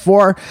listened to me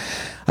before.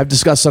 I've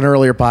discussed on an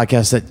earlier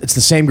podcast that it's the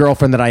same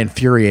girlfriend that I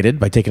infuriated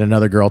by taking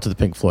another girl to the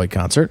Pink Floyd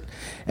concert,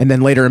 and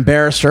then later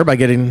embarrassed her by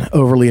getting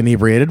overly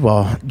inebriated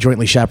while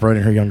jointly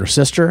chaperoning her younger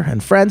sister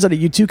and friends at a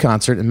U2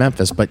 concert in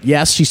Memphis. But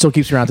yes, she still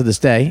keeps me around to this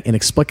day,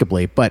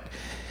 inexplicably. But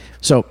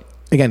so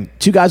again,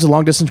 two guys with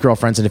long distance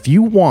girlfriends, and if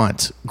you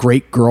want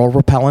great girl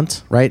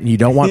repellent, right, and you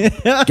don't want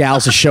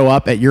gals to show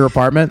up at your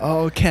apartment,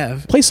 Oh,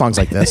 Kev. play songs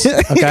like this,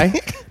 okay?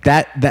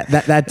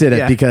 that did it,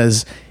 Yeah.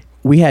 because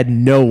we had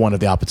no one of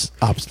the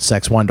opposite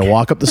sex wanted to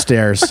walk up the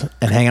stairs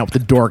and hang out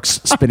with the dorks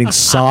spinning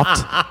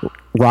soft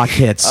rock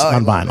hits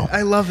on vinyl.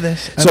 I love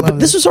this. But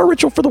this was our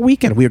ritual for the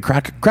weekend. We would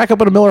crack up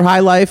a Miller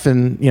High Life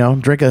and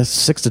drink a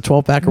 6 to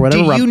 12 pack or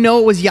whatever. Do you know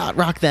it was Yacht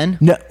Rock then?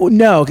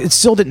 No, it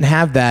still didn't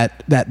have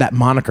that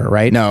moniker,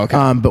 right? No,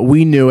 okay. But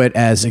we knew it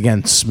as,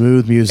 again,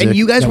 smooth music. And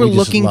you guys that were we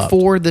just looking loved.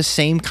 for the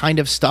same kind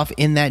of stuff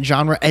in that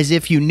genre as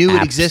if you knew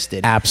it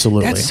existed.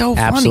 Absolutely. That's so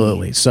funny.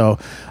 Absolutely. So,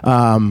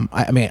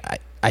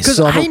 I Because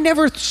still have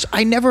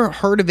I never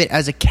heard of it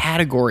as a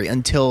category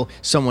until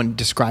someone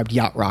described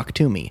Yacht Rock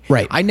to me.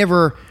 Right. I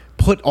never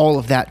put all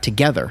of that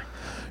together.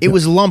 It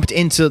was lumped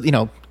into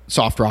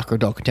soft rock or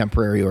adult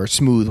contemporary or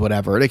smooth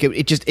whatever. Like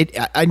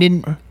I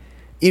didn't.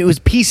 It was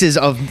pieces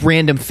of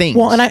random things.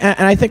 Well, and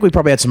I think we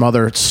probably had some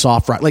other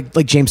soft rock,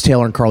 like James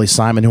Taylor and Carly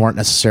Simon, who aren't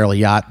necessarily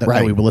yacht that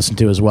Right. we would listen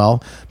to as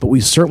well. But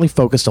we certainly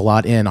focused a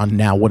lot in on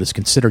now what is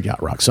considered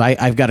yacht rock. So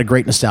I've got a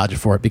great nostalgia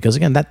for it because,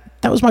 again, that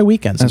was my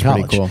weekends That's in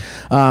pretty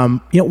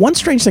college. One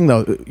strange thing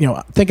though,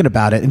 thinking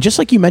about it, and just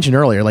like you mentioned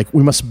earlier, like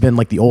we must have been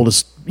like the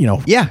oldest,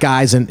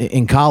 guys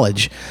in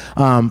college.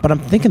 But I'm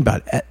thinking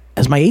about it,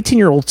 as my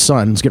 18-year-old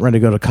son is getting ready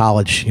to go to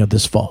college,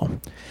 this fall.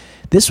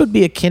 This would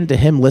be akin to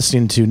him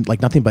listening to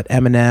like nothing but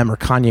Eminem or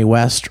Kanye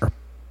West or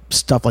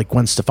stuff like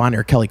Gwen Stefani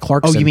or Kelly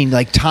Clarkson. oh, you mean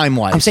like time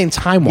wise? I'm saying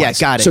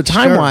time-wise. Yeah, got it. So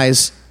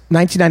time-wise,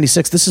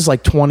 1996, this is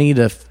like 20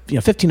 to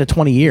 15 to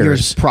 20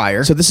 years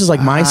prior. So this is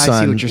like my I see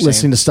son what you're listening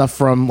saying. to stuff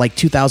from like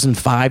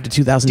 2005 to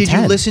 2010.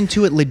 Did you listen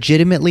to it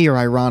legitimately or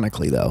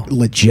ironically though?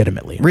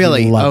 Legitimately.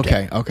 Really? Loved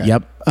Okay, it. okay.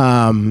 Yep.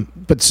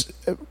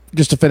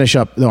 Just to finish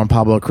up though on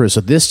Pablo Cruz.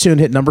 So this tune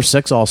hit number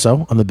 6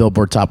 also on the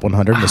Billboard Top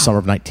 100 in the summer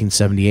of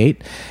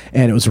 1978,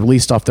 and it was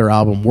released off their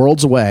album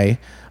Worlds Away.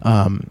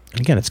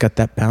 Again, it's got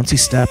that bouncy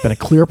step and a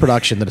clear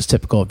production that is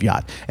typical of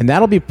Yacht, and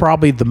that'll be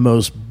probably the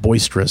most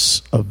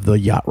boisterous of the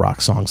Yacht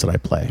Rock songs that I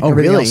play. Oh,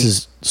 Everything really? else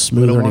is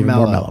smoother and even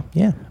more mellow.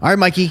 Yeah. All right,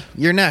 Mikey,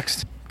 you're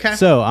next. Okay.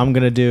 So I'm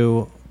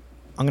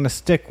gonna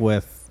stick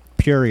with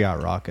pure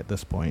yacht rock at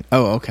this point.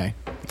 Oh, okay.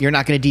 You're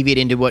not going to deviate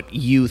into what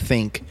you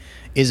think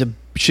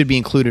should be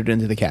included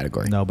into the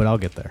category. No, but I'll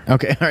get there.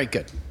 Okay. All right.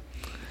 Good.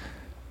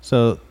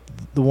 So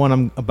the one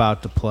I'm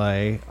about to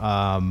play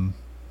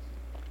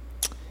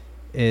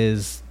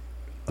is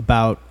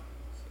about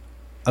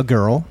a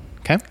girl,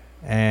 Okay.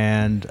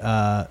 and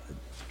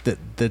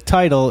the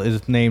title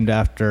is named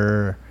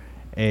after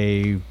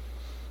a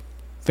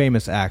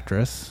famous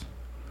actress,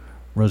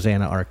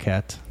 Rosanna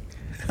Arquette,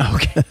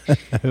 Okay.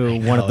 who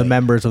one of the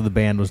members of the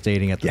band was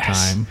dating at the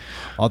Yes. time.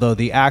 Although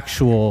the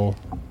actual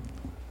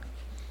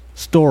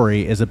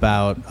story is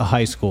about a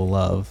high school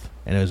love,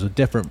 and it was a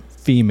different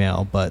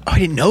female, but I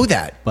didn't know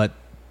that. but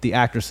the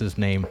actress's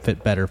name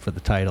fit better for the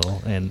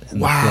title and the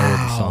Wow. flow of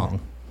the song.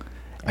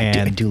 I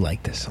And do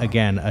like this song.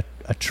 again,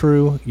 a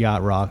true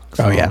yacht rock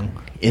song. Oh, yeah.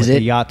 Is with it?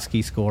 a yacht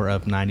ski score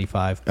of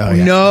 95. Oh,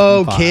 yeah.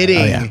 No 5. kidding.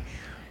 Oh,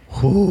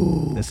 yeah.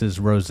 Ooh. This is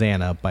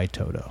Rosanna by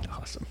Toto.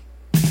 Awesome.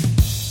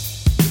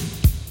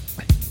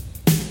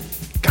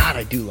 God,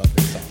 I do love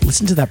this song.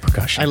 Listen to that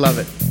percussion. I love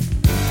it.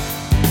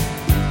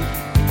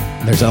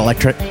 There's an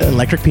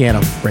electric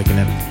piano breaking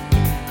in.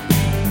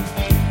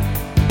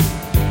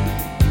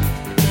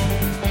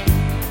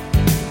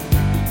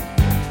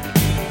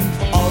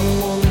 All I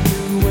wanna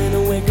do when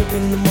I wake up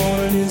in the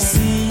morning is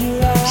see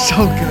your eyes.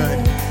 So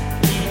good.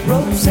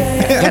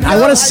 Rosanna. And I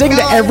want to sing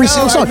to every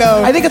single song.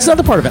 know. I think it's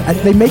another part of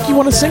it. They make you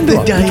want to sing to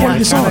them. Yeah, Each one of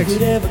these yeah,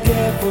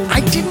 songs.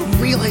 I didn't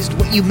realize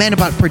what you meant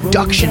about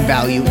production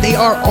value. They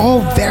are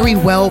all very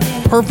well,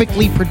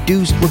 perfectly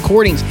produced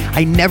recordings.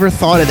 I never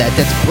thought of that.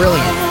 That's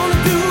brilliant.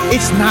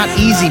 It's not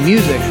easy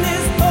music.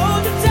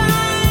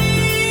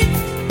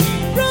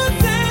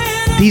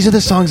 These are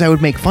the songs I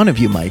would make fun of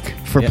you, Mike,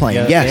 for Yeah,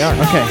 playing. yeah, Yes. they are.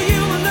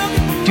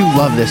 Okay. Do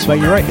love this But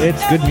one. you're right,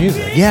 it's good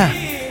music. Yeah.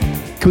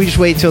 Can we just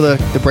wait till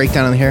the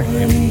breakdown on here?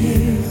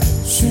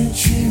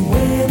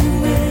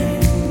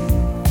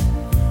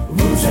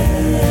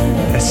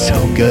 That's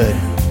so good.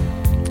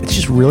 It's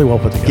just really well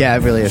put together. Yeah,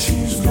 it really is.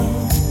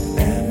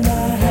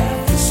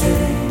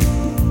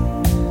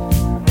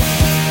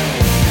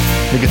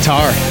 The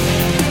guitar.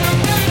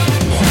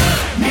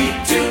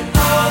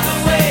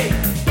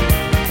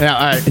 Yeah,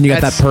 all right. And you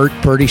got That's that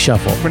Purdy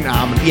shuffle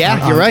phenomenal.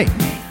 Yeah, you're right.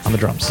 on the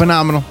drums.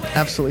 Phenomenal.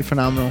 Absolutely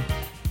phenomenal.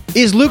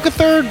 Is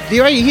Lukather,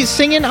 you're right, he's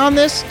singing on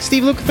this?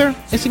 Steve Lukather?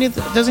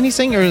 Doesn't he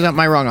sing, or am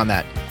I wrong on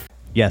that?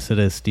 Yes, it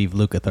is Steve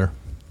Lukather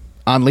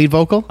On lead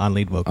vocal? on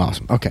lead vocal.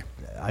 Awesome. Okay.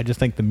 I just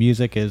think the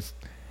music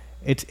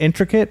it's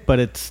intricate, but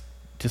it's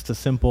just a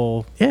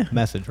simple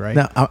message, right?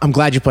 No, I'm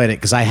glad you played it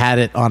because I had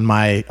it on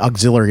my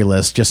auxiliary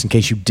list just in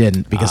case you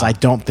didn't, because I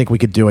don't think we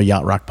could do a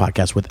Yacht Rock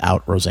podcast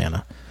without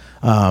Rosanna.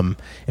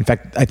 In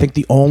fact, I think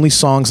the only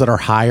songs that are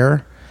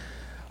higher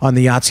on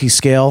the Yahtzee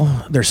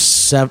scale, there's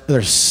 6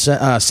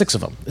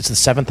 of them. It's the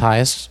 7th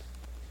highest.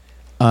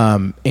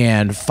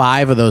 And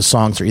 5 of those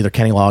songs are either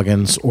Kenny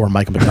Loggins or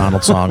Michael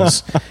McDonald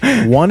songs.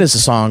 One is a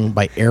song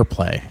by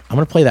Airplay. I'm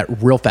going to play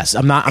that real fast.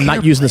 I'm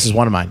not using this as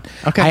one of mine.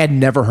 Okay. I had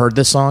never heard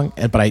this song,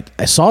 but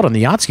I saw it on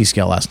the Yahtzee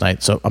scale last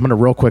night. So I'm going to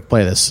real quick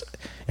play this.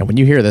 And when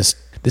you hear this,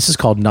 this is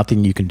called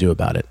Nothing You Can Do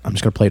About It. I'm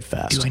just going to play it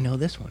fast. Do I know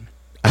this one?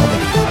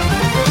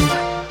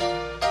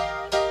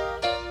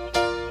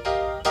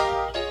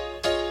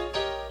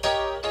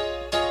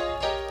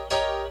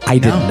 I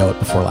didn't know it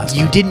before last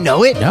You night. didn't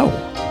know it? No.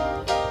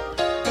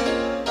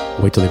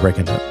 Wait till they break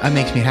into it. That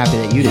makes me happy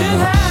that you didn't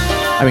know it.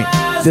 I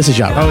mean, this is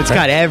Yacht Rock. Oh, it's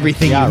got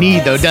everything you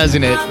need, though,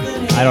 doesn't it?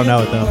 I don't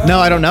know it though. No,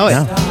 I don't know it.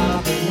 No.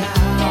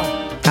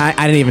 I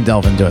didn't even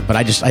delve into it, but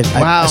I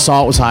Wow.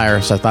 saw it was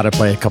higher, so I thought I'd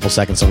play a couple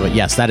seconds of it.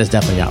 Yes, that is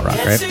definitely Yacht Rock,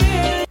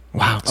 right?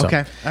 Wow. So-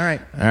 Okay. All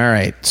right. All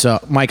right. So,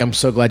 Mike, I'm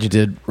so glad you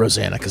did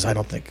Rosanna because I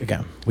don't think,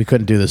 again, we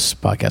couldn't do this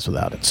podcast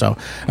without it. So, all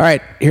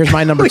right, here's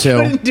my number 2.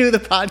 We couldn't do the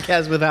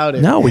podcast without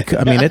it. No, we could.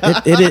 I mean,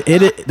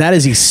 it that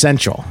is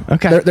essential.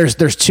 Okay.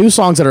 There's 2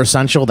 songs that are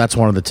essential. That's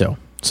one of the 2.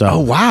 So, Oh,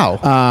 wow.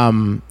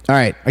 all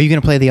right. Are you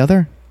going to play the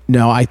other?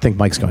 No, I think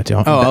Mike's going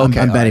to. Oh, okay.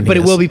 I'm betting. But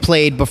he it is. will be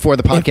played before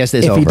the podcast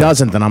is if over. he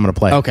doesn't, then I'm going to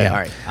play. it. Okay, Yeah. all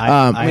right.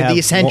 I mean, the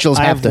essentials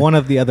I have have to- one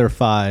of the other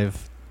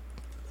 5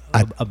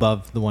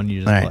 above the one you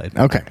just All right. played.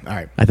 Okay. All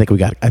right. I think we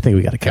got it.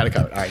 Covered. Got it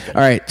covered. All right, good.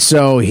 All right.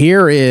 So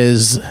here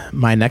is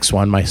my next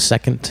one, my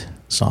second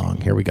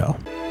song. Here we go.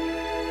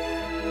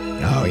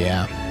 Oh,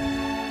 yeah.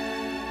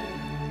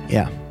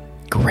 Yeah.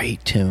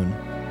 Great tune.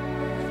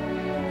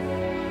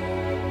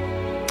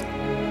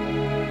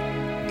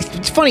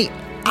 It's funny.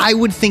 I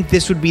would think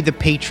this would be the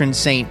patron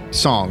saint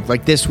song.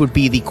 Like, this would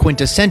be the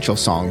quintessential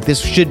song.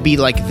 This should be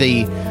like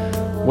the,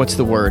 what's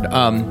the word?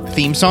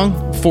 Theme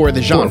song for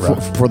the genre.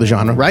 For the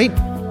genre. Right?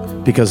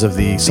 Because of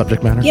the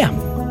subject matter. Yeah.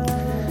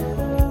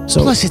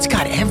 So Plus, it's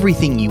got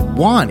everything you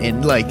want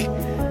and, like,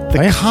 the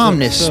Oh, yeah.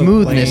 calmness, So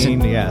smoothness.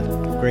 plain, And, yeah,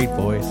 great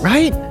voice.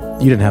 right?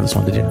 you didn't have this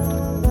one, did you?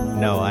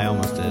 No, I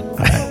almost did.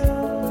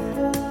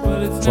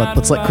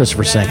 Let's let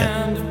Christopher sing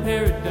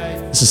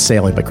it. This is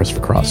Sailing by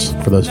Christopher Cross,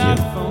 for those of you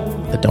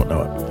that don't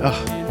know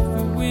it.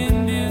 The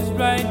wind is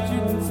right, you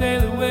can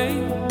sail away,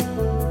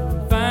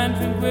 find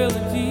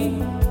tranquility.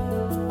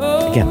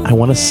 Oh, Again, I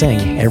want to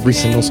sing every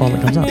single song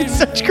that comes up. It's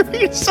such a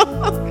great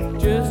song.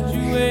 just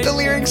you wait. The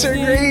lyrics are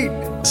great.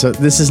 So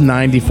this is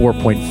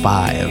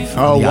 94.5.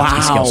 Oh, on the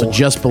Yachtze scale, wow. so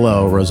just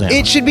below Rosanna.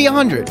 It should be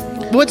 100.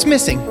 What's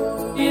missing?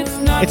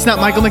 It's not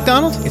Michael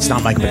McDonald? It's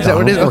not Michael Is that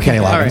what McDonald it is? or Okay. Kenny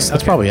All Loggins. right. That's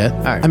Okay. probably it.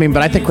 All right. I mean,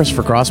 but I think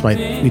Christopher Cross might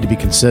need to be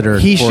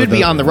considered. He for should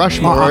be on the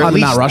Rushmore, or on at the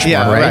least Mount Rushmore,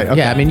 yeah, right? okay.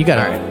 Yeah, I mean, you got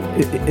All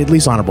at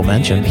least honorable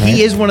mention. Right?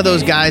 He is one of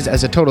those guys,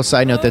 as a total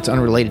side note that's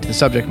unrelated to the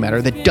subject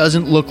matter, that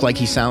doesn't look like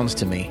he sounds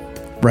to me.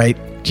 right.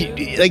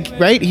 Like,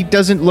 right? He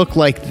doesn't look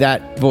like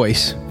that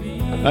voice.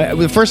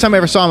 The first time I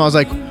ever saw him, I was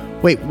like,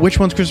 wait, which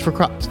one's Christopher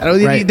Cross?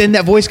 Right. Then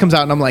that voice comes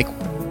out, and I'm like,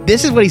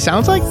 This is what he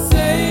sounds like?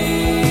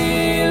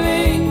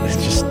 Sailing It's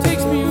just...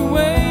 takes me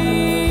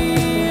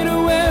away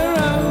to where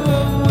I've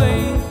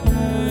always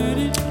heard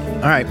it.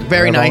 All right,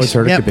 very I've nice. always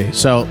heard it could be.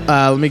 So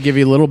let me give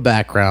you a little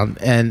background.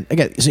 And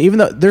again, so even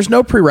though there's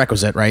no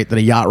prerequisite, right, that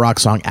a Yacht Rock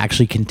song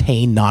actually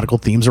contain nautical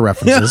themes or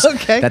references.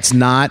 Okay. That's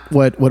not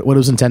what it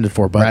was intended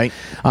for. But Right.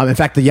 In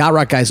fact, the Yacht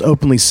Rock guys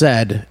openly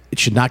said it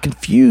should not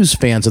confuse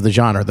fans of the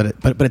genre.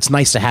 But it's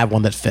nice to have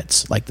one that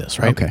fits like this,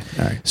 right? Okay.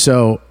 All right.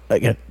 So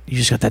again, you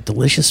just got that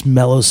delicious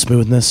mellow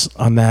smoothness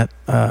on that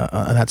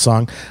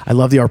song. I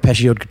love the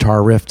arpeggiated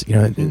guitar riff,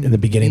 in the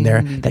beginning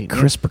there. That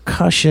crisp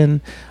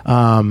percussion,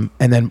 and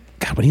then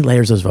God, when he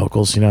layers those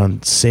vocals,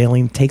 and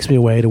sailing takes me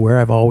away to where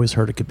I've always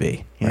heard it could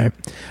be. Right.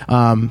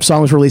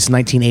 Song was released in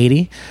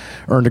 1980,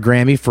 earned a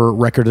Grammy for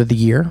Record of the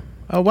Year,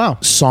 Oh, wow.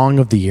 Song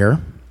of the Year,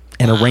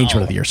 and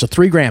Arrangement of the Year. So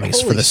 3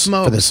 Grammys Holy for this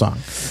smokes. song.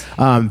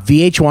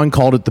 VH1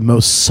 called it the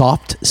most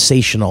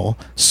soft-sational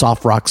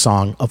soft rock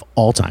song of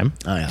all time.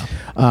 Oh,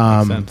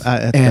 yeah. Makes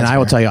sense. And I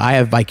will tell you, I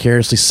have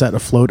vicariously set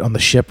afloat on the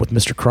ship with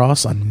Mr.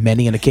 Cross on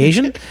many an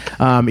occasion.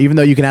 Even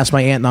though you can ask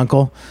my aunt and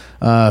uncle,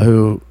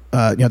 who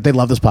they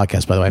love this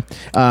podcast, by the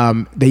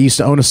way. They used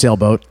to own a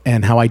sailboat,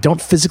 and how I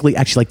don't physically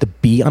actually like to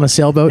be on a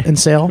sailboat and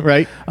sail,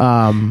 Right.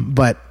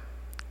 But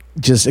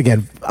just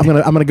again, I'm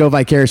gonna go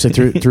vicariously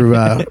through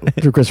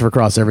Christopher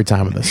Cross every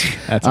time with this.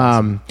 That's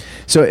awesome.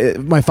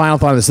 My final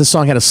thought on this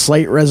song had a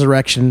slight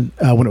resurrection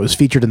when it was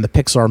featured in the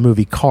Pixar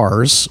movie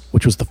Cars,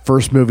 which was the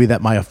first movie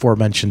that my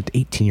aforementioned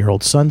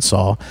 18-year-old son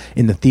saw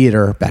in the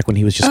theater back when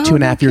he was just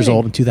 2.5 years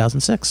old in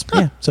 2006.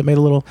 Yeah, so it made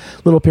a little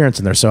appearance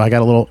in there. So I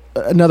got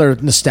another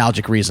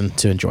nostalgic reason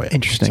to enjoy it.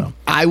 Interesting. So.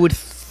 I would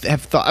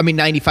have thought. I mean,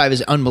 95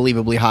 is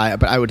unbelievably high,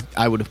 but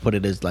I would have put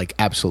it as like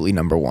absolutely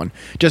number one,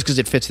 just because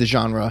it fits the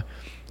genre,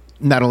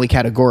 not only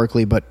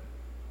categorically but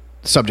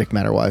subject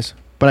matter wise.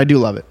 But I do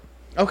love it.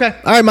 Okay,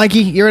 all right,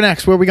 Mikey, you're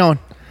next. Where are we going?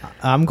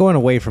 I'm going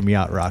away from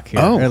Yacht Rock here,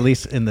 Oh. or at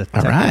least in the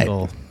All right.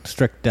 technical,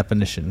 strict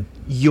definition.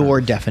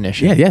 Your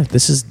definition. Yeah.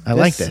 This is. I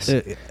like this.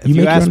 If You you,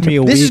 make your asked own me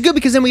a This week, is good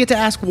because then we get to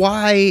ask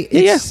why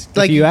it's if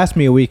like you asked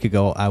me a week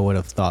ago, I would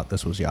have thought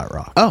this was Yacht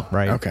Rock. Oh,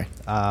 right. Okay.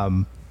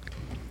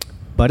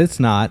 But it's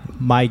not.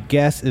 My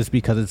guess is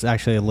because it's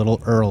actually a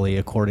little early,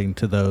 according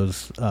to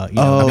those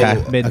Oh,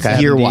 okay. mid Okay.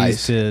 70s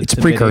Year-wise. to It's a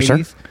to precursor.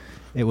 mid-80s.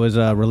 It was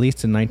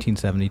released in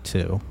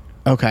 1972.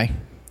 Okay.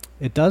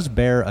 It does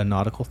bear a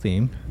nautical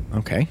theme.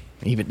 Okay.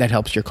 Even that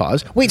helps your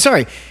cause. Wait,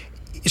 sorry.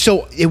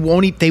 So it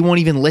won't. They won't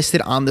even list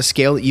it on the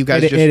scale that you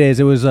guys It is.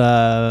 It was.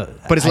 But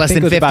it's I less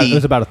think than it was 50. It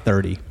was about a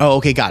 30. Oh,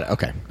 okay. Got it.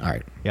 Okay. All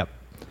right. Yep.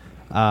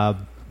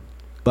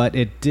 But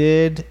it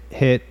did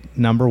hit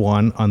number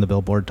 1 on the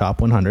Billboard Top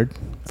 100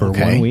 for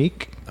Okay. 1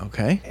 week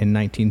Okay. in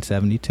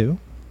 1972,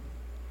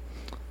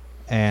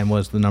 and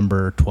was the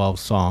number 12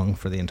 song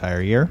for the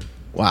entire year.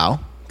 Wow.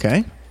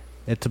 Okay.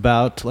 It's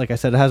about, like I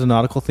said, it has a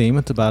nautical theme.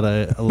 It's about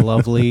a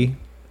lovely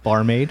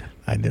barmaid.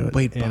 I knew it.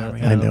 Wait, in a- Barry.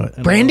 in I a- knew it. in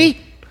a Brandy?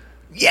 little-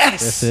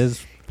 Yes. This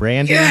is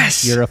Brandy.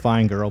 Yes! You're a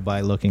Fine Girl by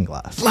Looking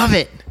Glass. Love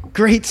it.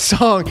 Great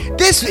song.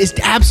 This is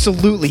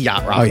absolutely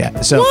Yacht Rock. Oh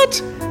yeah. So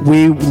what?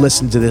 we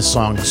listened to this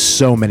song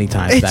so many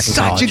times It's back in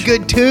such college. a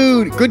good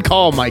tune. Good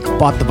call, Michael.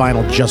 Bought the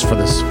vinyl just for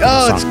this.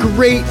 Oh, song. it's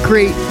great,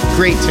 great,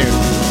 great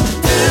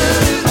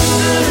tune.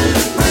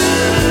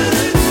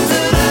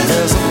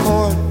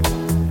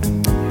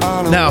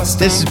 No,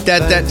 this is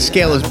that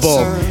scale is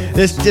bull.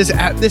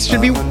 This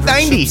should be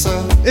 90.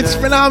 It's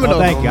phenomenal. Oh,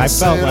 thank you. I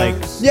felt like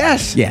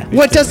Yes. Yeah.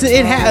 What does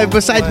it have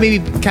besides maybe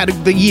kind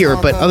of the year?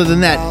 But other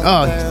than that,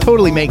 oh, it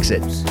totally makes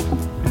it.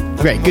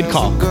 Great, good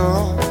call.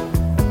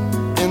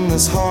 In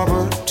this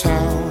harbor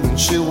town, and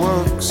she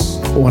works.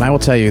 Well, I will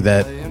tell you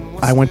that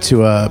I went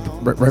to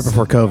right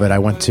before COVID. I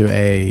went to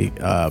a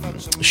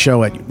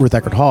show at Ruth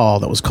Eckerd Hall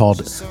that was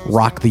called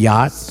Rock the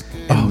Yacht,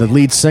 and the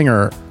lead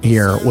singer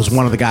here was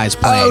one of the guys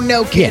playing. Oh,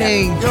 no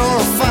kidding. You're a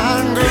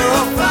fine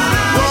girl.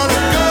 What a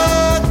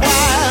good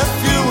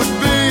wife you would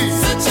be.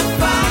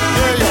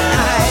 Yeah, your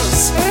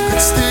eyes could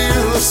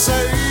steal a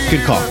sail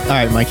Good call. All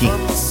right, Mikey.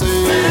 from the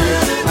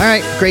sea. All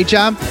right, great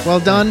job. Well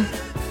done.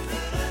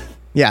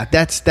 Yeah,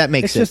 that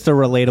makes it's it. just a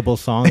relatable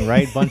song,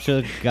 right? Bunch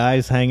of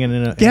guys hanging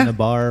in Yeah. a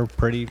bar,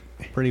 pretty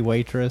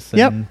waitress.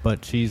 Yep.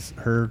 But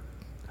her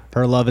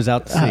love is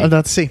out to sea.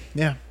 Let's see.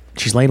 Yeah.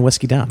 She's laying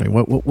whiskey down. I mean,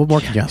 what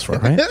more can you ask for,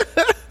 right?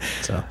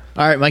 So, all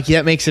All right, Mikey.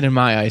 That makes it in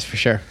my eyes for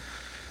sure.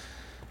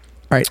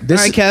 right. This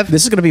All right, Kev.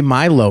 This is going to be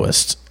my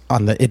lowest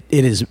on the. It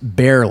is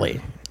barely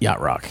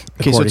Yacht Rock.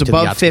 Okay, so according it's to the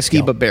above Yacht 50,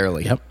 scale. but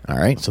barely. Yep. All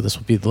right. So this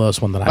will be the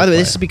lowest one that I. By the way,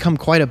 play. this has become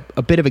quite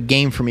a bit of a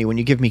game for me when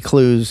you give me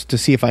clues to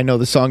see if I know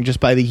the song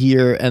just by the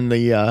year and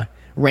the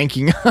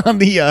ranking on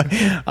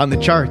the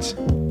charts.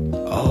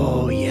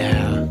 Oh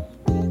yeah,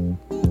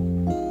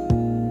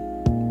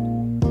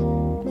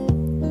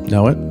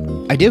 know it.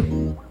 I do.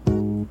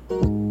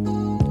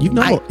 You've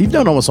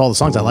known almost all the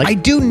songs I like. I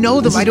do know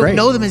them. This is I don't great.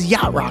 know them as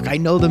Yacht Rock. I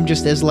know them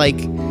just as like,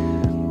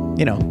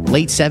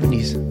 late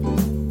 70s.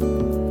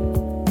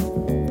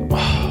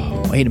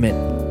 Oh, wait a minute.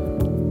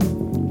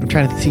 I'm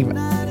trying to see.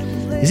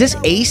 Is this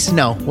Ace?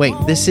 No. Wait.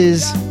 This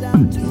is.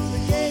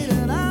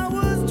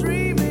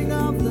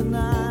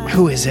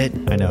 Who is it?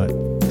 I know it.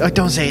 Oh,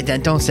 don't say it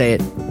then. Don't say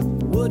it.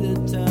 Would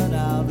it turn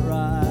out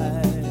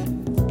right?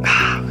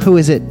 Who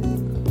is it?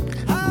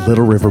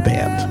 Little River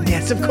Band.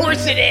 Yes, of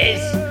course it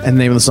is. And the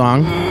name of the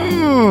song?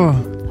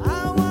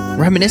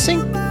 Reminiscing?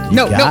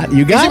 No, You got Is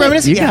it.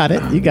 Reminiscing? You got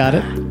it. You got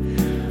it.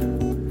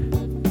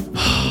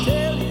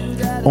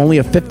 Only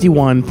a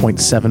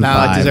 51.75.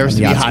 No, it deserves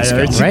to be on the higher. Scale,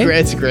 It's, right?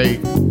 it's great.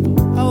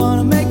 I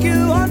wanna make you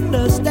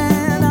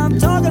understand. I'm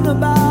talking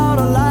about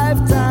a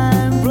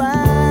lifetime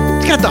plan.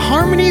 It's got the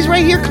harmonies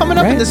right here coming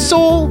up in Right. the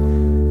soul.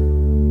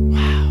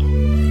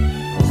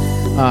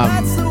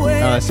 That's the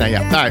way Oh, that's not,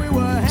 yeah. All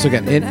right. So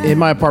again, in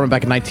my apartment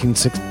back in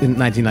 1996,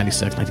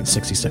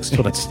 1966.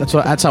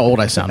 That's how old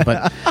I sound.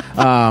 But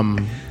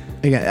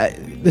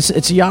again,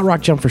 it's a yacht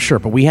rock jump for sure.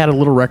 But we had a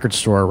little record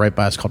store right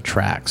by us called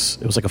Trax.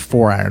 It was like a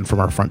 4-iron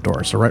from our front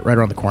door, so right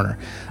around the corner.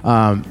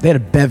 They had a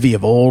bevy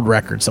of old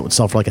records that would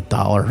sell for like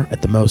 $1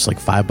 at the most, like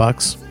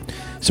 $5.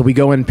 So we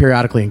go in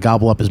periodically and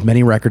gobble up as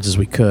many records as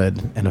we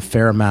could, and a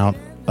fair amount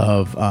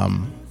of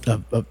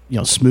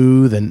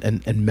smooth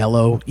and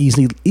mellow,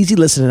 easy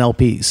listening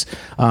LPs.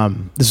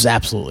 This is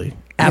absolutely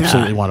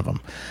one of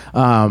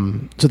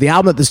them. So the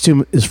album that this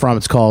tune is from,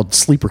 it's called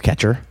Sleeper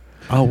Catcher.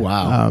 Oh,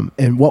 wow.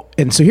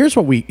 And so here's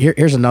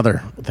here's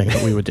another thing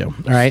that we would do.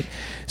 All right.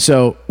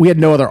 So we had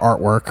no other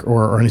artwork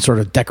or any sort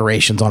of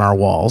decorations on our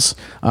walls.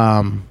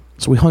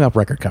 So we hung up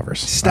record covers.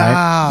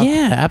 Stop. Right?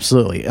 Yeah,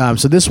 absolutely.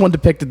 So this one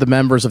depicted the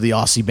members of the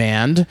Aussie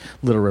band,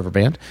 Little River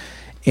Band,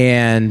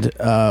 and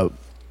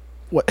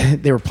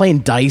they were playing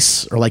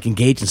dice or like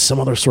engaged in some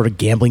other sort of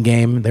gambling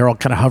game. They were all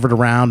kind of hovered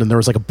around, and there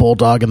was like a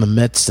bulldog in the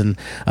midst. And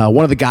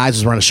one of the guys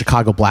was wearing a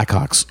Chicago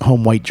Blackhawks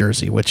home white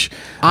jersey, which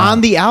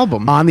On the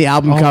album. on the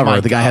album Oh my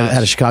cover, the guy gosh.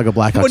 had a Chicago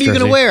Blackhawks. What are you jersey.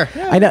 gonna wear?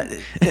 I know.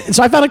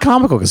 So I found it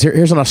comical because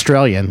here's an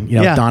Australian,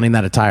 Yeah. donning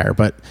that attire.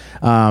 But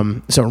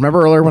so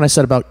remember earlier when I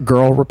said about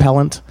girl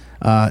repellent?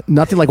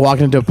 Nothing like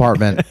walking into an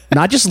apartment,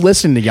 not just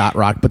listening to yacht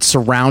rock, but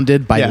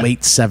surrounded by Yeah.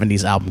 late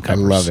 70s album covers.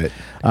 love it.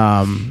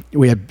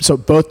 We had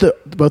both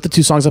the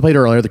two songs I played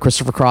earlier, the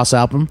Christopher Cross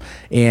album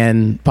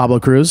and Pablo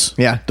Cruz.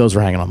 Yeah. those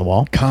were hanging on the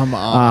wall. Come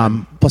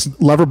on. Plus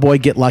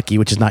Loverboy Get Lucky,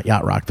 which is not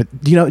yacht rock, but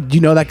do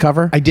you know that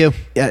cover? I do.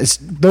 Yeah,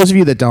 those of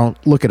you that don't,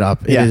 look it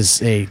up. It Yeah. is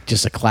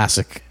just a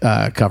classic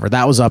cover.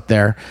 That was up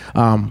there.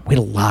 We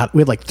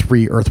had like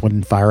 3 Earth, Wind,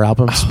 and Fire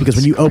albums because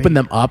when you open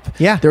them up,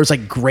 Yeah. there was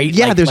like great,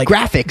 Yeah, like, there's like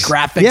graphics.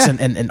 yeah. Yeah.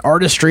 and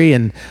artistry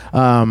and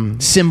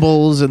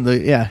Symbols and the,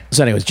 yeah.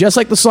 so anyways, just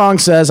like the song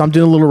says, I'm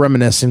doing a little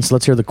reminiscence.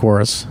 Let's hear the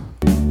chorus.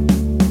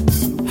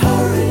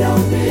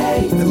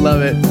 I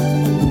love it.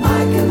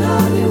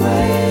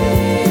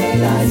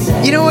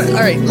 You know what? All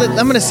right, I'm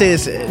going to say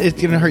this.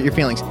 It's going to hurt your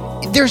feelings.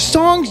 There's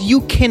songs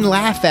you can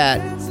laugh at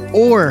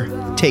or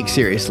take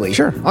seriously.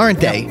 Sure. Aren't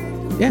they?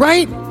 Yeah.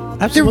 Right?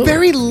 Absolutely. They're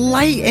very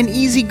light and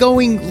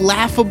easygoing,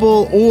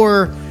 laughable,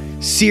 or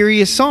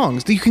serious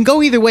songs. You can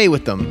go either way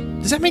with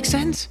them. Does that make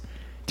sense?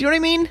 Do you know what I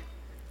mean?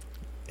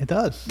 It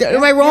does.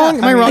 Am I wrong?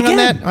 Am I wrong on Again,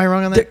 that? Am I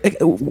wrong on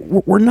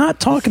that? We're not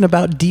talking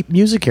about deep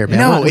music here, man.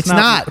 No, We're- it's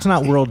not. It's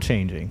not world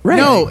changing. Right.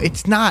 No,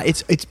 it's not.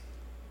 It's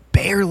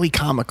barely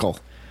comical.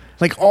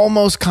 Like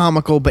almost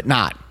comical, but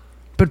not.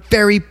 But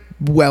very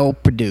well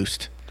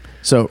produced.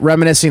 So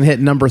reminiscing hit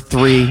number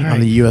 3 All on right.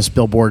 the U.S.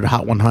 Billboard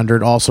Hot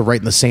 100, also right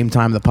in the same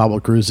time that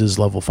Pablo Cruz's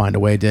 "Love Will Find a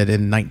Way" did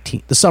in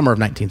the summer of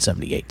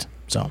 1978.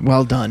 So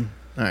Well done.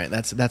 All right,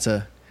 that's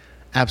a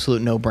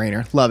absolute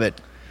no-brainer. Love it.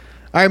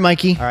 All right,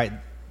 Mikey. All right.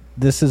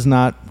 This is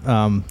not.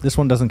 This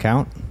one doesn't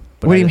count.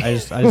 But What do you I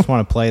just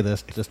want to play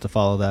this just to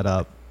follow that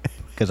up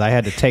because I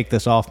had to take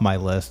this off my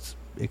list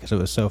because it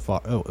was so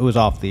far. Oh, it was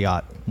off the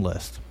yacht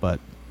list,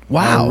 but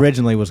Wow. I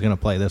originally was going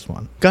to play this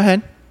one. Go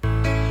ahead.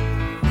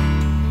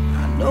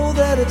 I know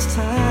that it's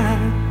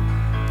time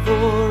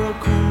for a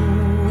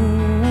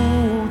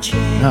cool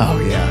change. Oh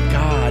yeah,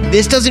 God.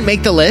 This doesn't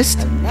make the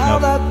list. Now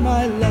that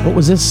my life what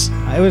was this?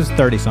 It was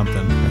 30 something.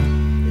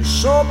 is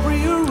so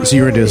prearranged. So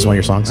you were gonna do this as one of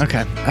your songs?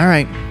 Okay. All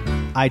right.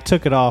 I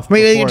took it off.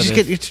 Wait, before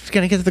you're this. just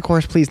gonna get to the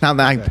chorus, please. Now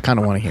that I kind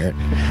of want to hear it.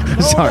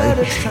 I'm sorry.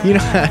 You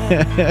know,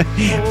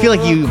 I feel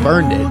like you've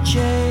earned it.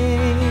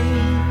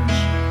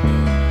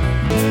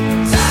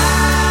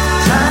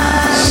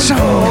 So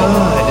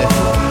good.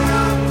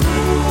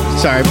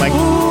 Sorry, Mike.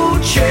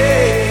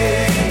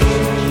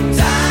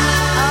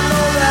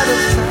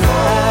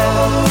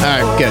 All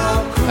right, good.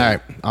 All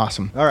right,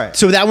 awesome. All right.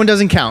 So that one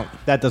doesn't count.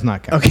 That does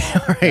not count. Okay,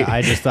 all right. Yeah,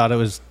 I just thought it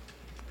was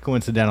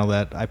coincidental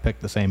that I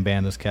picked the same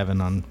band as Kevin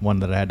on one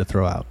that I had to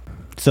throw out.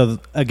 So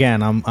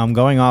again, I'm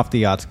going off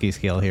the Yachtski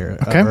scale here,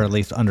 Okay. or at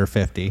least under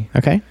 50.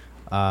 Okay.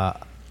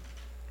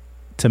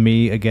 To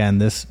me, again,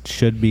 this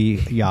should be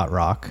yacht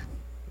rock.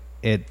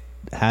 It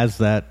has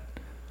that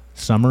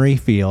summery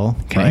feel,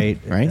 Okay, right?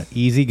 right.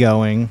 Easy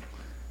going.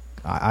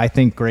 I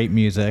think great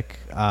music.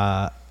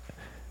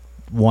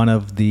 One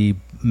of the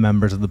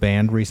members of the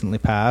band recently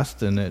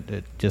passed, and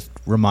it just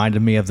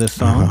reminded me of this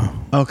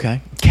song.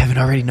 Okay. Kevin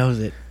already knows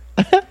it.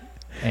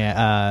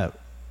 And,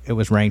 it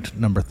was ranked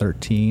number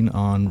 13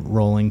 on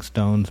Rolling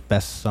Stone's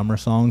best summer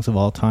songs of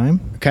all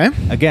time. Okay.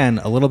 Again,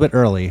 a little bit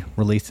early,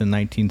 released in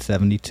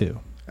 1972.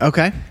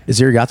 Okay. Is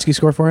there a yacht ski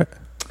score for it?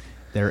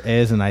 There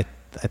is, and I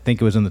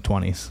think it was in the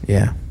 20s.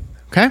 Yeah.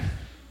 Okay.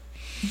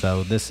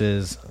 So this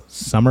is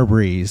Summer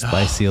Breeze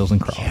by Seals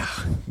and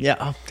Croft. Yeah.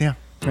 Oh, yeah.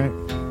 Right.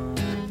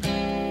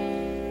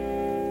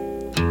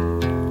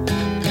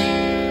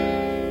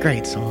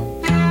 Great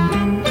song.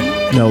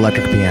 No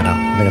electric piano.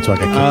 I think that's what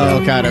I got kicked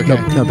out. Oh, God. Okay.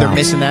 No They're bounce.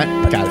 missing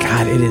that. Got it.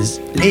 God, it is.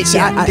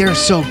 They're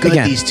so good,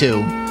 again, these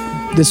two.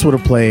 This would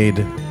have played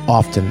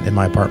often in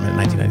my apartment in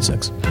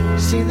 1996.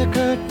 See the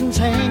curtains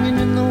hanging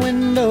in the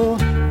window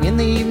in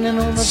the evening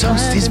over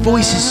His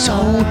voice is so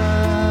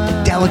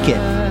delicate.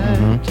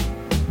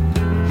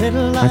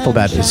 I feel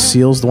bad. Is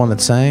Seals the one that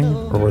sang,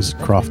 or was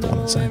Croft the one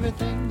that sang?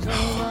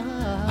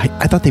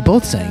 I thought they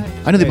both sang.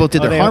 I know they both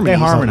did their harmonies. They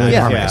harmonized.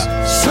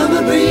 Yeah.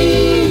 Summer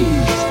breeze.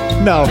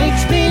 No,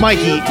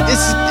 Mikey,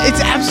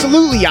 it's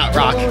absolutely yacht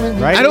rock.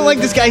 Right? I don't like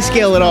this guy's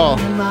scale at all.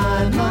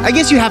 I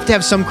guess you have to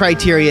have some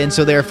criteria, and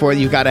so therefore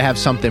you got to have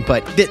something.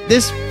 But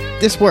this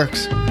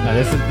works. No,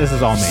 this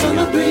is all me.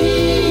 Summer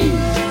breeze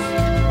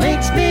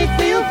makes me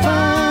feel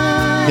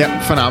fine.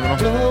 Yep, phenomenal.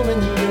 Blowing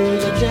through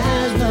the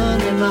jazz done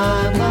in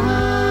my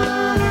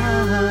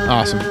mind.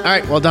 Awesome. All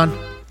right, well done.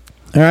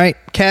 All right,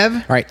 Kev.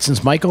 All right,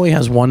 since Mike only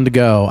has one to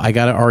go, I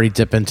got to already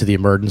dip into the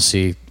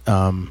emergency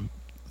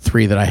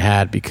 3 that I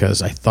had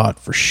because I thought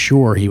for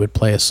sure he would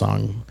play a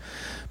song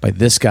by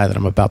this guy that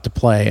I'm about to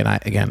play. And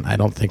I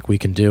don't think we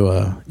can do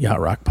a Yacht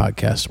Rock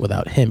podcast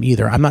without him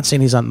either. I'm not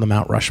saying he's on the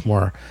Mount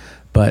Rushmore,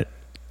 but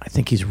I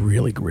think he's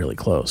really, really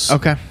close.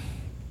 Okay.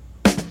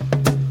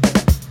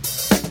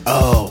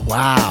 Oh,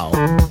 wow.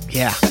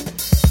 Yeah.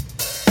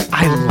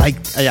 I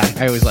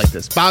always like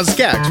this. Boz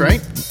Scaggs,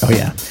 right? Oh,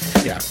 yeah.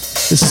 Yeah.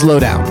 This is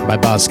Lowdown by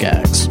Boz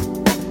Scaggs.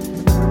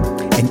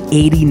 An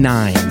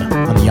 89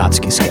 on the yacht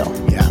ski scale.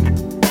 Yeah.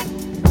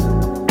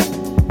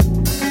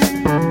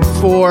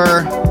 For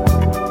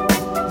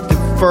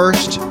the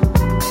first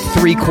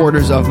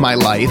 3/4 of my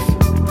life,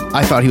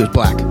 I thought he was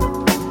black.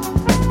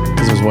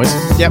 Because of his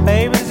voice? Yep.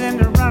 Baby's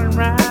into running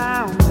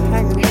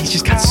around. He's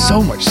just got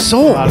so much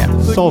soul.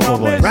 Soulful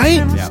voice. Right?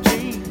 Yeah.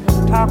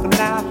 Talking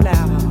out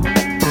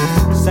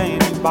loud.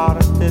 Saying you bought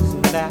us this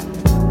and that.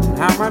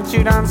 How much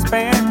you done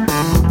spent?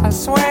 I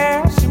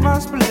swear she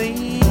must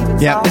believe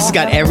it's Yeah, this has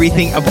got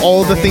everything. Of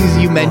all the things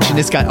you mentioned,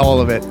 it's got all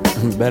of it.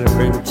 Better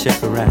bring the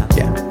chick around.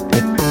 Yeah.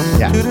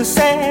 Yeah. to the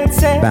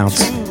sad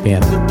Bounce, truth,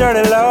 piano. the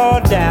dirty low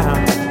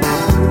down.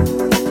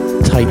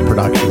 Tight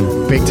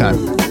production. Big time.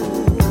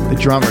 The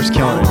drummer's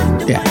killing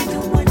it. Yeah.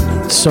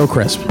 So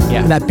crisp.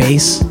 Yeah. And that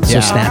bass, so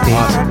Yeah. snappy.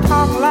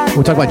 Awesome.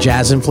 We talk about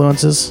jazz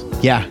influences.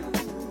 Yeah.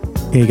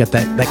 You got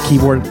that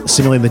keyboard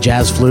simulating the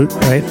jazz flute,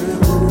 right?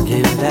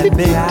 Give that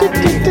big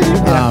idea.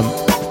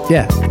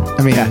 Yeah.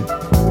 I mean,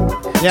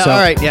 Yeah, so- all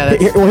right. Yeah,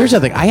 that's, Well, here's the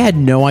thing. I had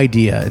no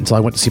idea until I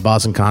went to see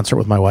Boz in concert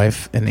with my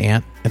wife and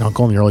aunt and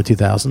uncle in the early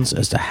 2000s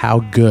as to how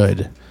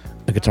good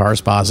a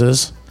guitarist Boz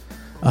is.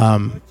 I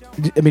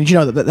mean, you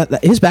know,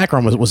 that his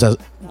background was a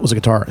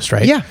guitarist,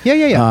 right? yeah.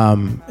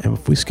 And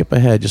if we skip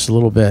ahead just a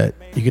little bit,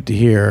 you get to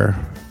hear.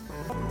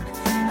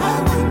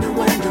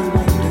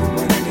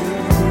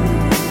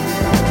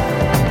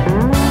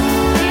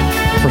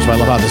 First of all, I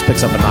love how this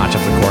picks up a notch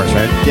up the chorus,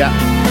 right? Yeah.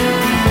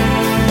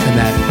 And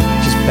that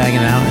just banging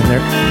out in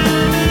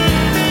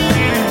there.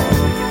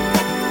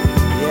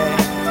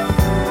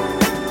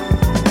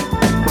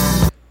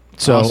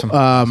 So,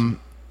 Awesome.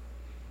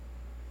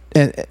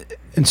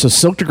 and so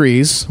Silk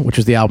Degrees, which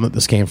is the album that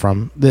this came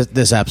from,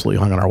 this absolutely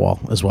hung on our wall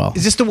as well.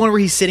 Is this the one where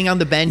he's sitting on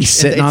the bench? He's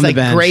sitting it's on the like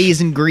bench.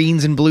 grays and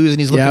greens and blues, and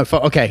he's looking Yep.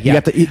 for. Okay, You yeah.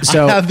 got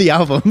so I have the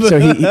album.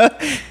 So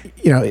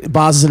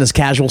Boz is in his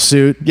casual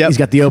suit. Yep. He's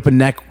got the open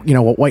neck,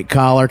 white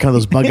collar, kind of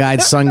those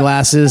bug-eyed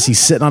sunglasses. He's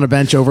sitting on a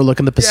bench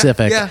overlooking the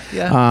Pacific.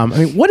 yeah. I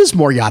mean, what is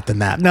more yacht than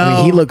that? I No.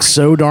 mean, he looks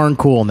so darn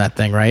cool in that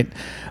thing, right?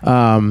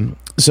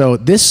 So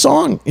this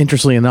song,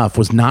 interestingly enough,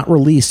 was not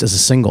released as a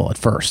single at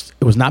first.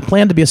 It was not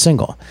planned to be a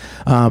single,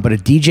 but a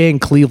DJ in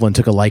Cleveland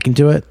took a liking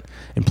to it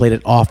and played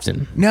it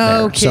often.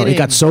 No there. So it kidding.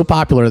 got so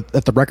popular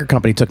that the record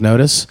company took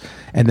notice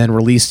and then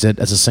released it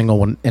as a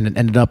single, and it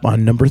ended up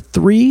on number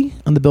 3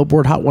 on the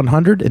Billboard Hot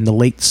 100 in the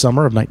late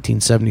summer of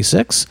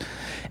 1976,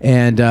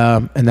 and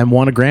then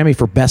won a Grammy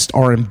for Best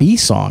R&B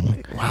Song.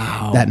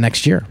 Wow. That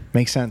next year.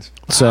 Makes sense.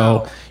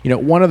 So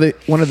one of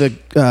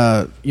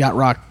the Yacht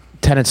Rock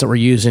tenets that we're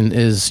using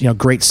is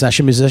great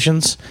session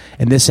musicians,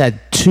 and this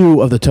had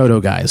 2 of the Toto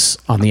guys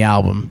on the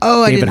album.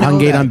 Oh, I David didn't know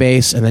Hungate that. on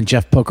bass, and then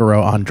Jeff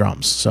Pocaro on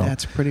drums. So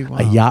That's pretty a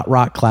wild. Yacht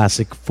Rock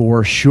classic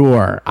for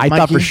sure. I thought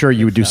Mikey? for sure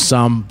you would do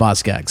some Boz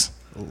Scaggs.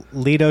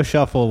 Lido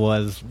Shuffle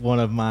was one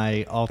of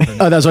my alternate.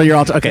 Oh, that's what you're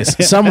all. Okay,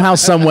 somehow,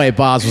 some way,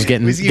 Boz was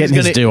getting He was his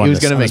gonna- due he on was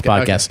this, gonna on this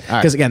make it. podcast. Okay. All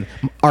right. Because again,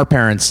 our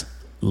parents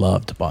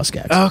loved Boz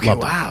Scaggs. Okay. Loved him.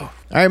 Wow.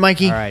 All right,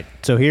 Mikey. All right,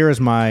 so here is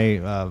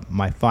my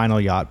my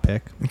final yacht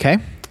pick. Okay.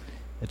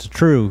 It's a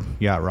true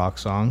yacht rock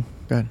song,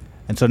 Good.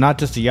 and so not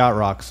just a yacht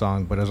rock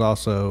song, but is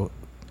also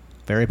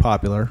very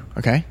popular.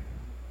 Okay.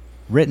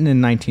 Written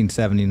in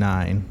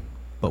 1979,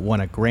 but won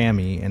a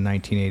Grammy in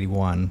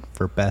 1981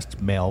 for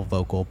Best Male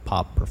Vocal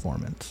Pop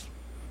Performance.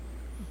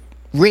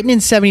 Written in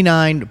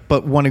 '79,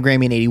 but won a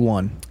Grammy in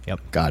 '81. Yep.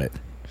 Got it.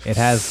 It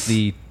has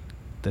the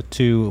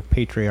two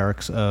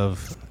patriarchs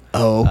of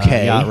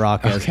Okay. Yacht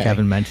Rock, as Okay.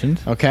 Kevin mentioned.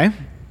 Okay.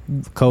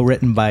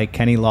 Co-written by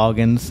Kenny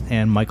Loggins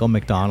and Michael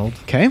McDonald.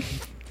 Okay.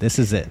 This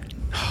is it.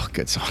 Oh,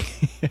 good song.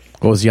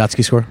 What was the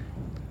Yachtski score?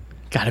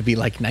 Got to be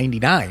like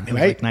 99, It was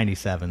right? like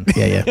 97.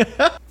 Yeah.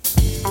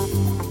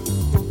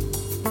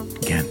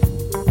 Again,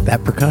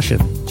 that percussion.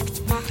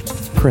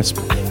 Crisp.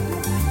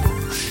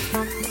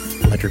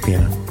 Electric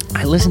piano.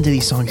 I listen to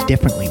these songs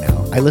differently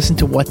now. I listen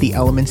to what the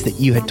elements that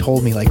you had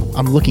told me, like,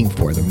 I'm looking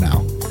for them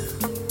now.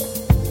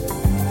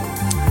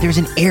 There's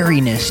an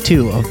airiness,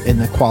 too, in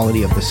the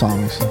quality of the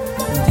songs.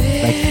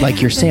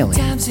 Like you're sailing.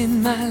 Times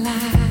in my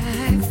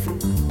life,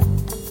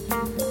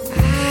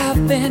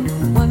 I've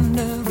been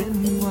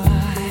wondering why.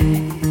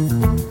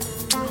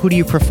 Who do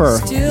you prefer,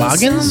 Still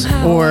Loggins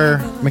somehow or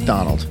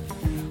McDonald?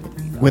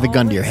 With a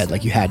gun to your head,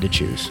 like you had to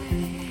choose.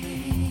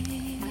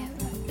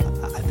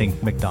 I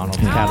think McDonald's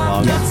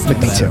catalog is But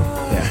me better. too.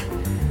 Yeah.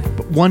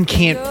 But one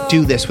can't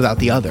do this without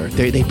the other.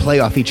 They play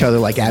off each other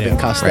like Abbott and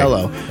Yeah,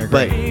 Costello. right. They're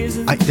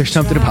But there's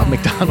something about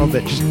McDonald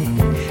that just,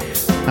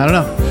 I don't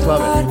know. Just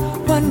love it.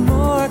 What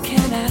more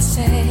can I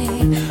say?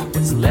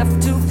 What's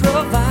left to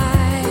provide?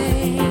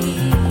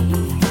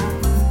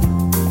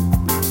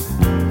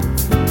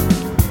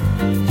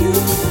 You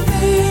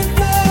think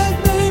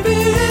that maybe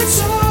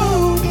it's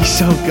over. He's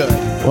so good.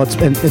 Well,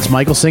 it's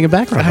Michael singing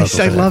background vocals.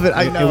 I in love it.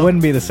 I It know.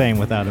 wouldn't be the same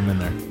without him in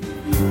there.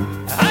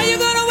 Are you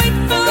gonna wait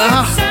for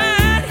Ah. the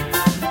sign?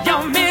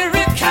 Your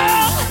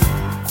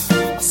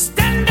miracle.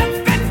 Stand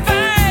up and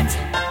fight.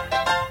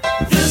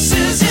 This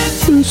is it.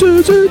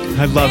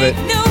 I love it.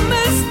 No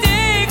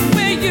mistake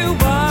where you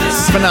are.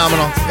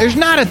 Phenomenal. There's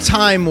not a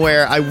time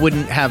where I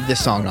wouldn't have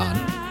this song on.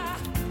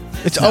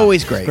 It's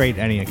always great. Great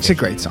any It's a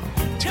great song.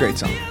 It's a great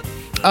song.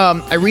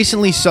 I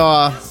recently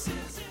saw,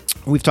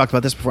 we've talked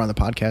about this before on the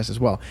podcast as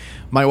well.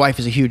 My wife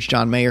is a huge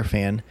John Mayer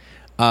fan,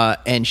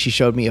 and she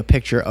showed me a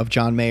picture of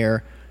John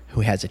Mayer who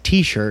has a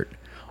T-shirt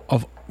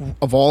of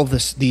all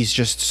these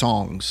just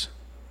song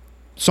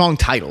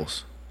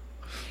titles.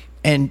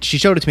 And she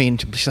showed it to me,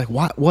 and she's like,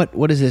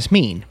 "What does this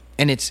mean?"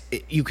 And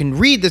you can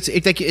read this.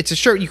 It's a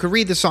shirt. You can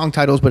read the song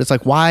titles, but it's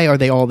like, why are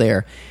they all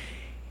there?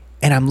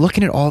 And I'm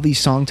looking at all these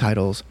song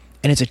titles,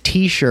 and it's a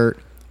T-shirt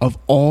of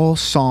all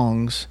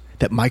songs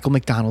that Michael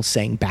McDonald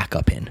sang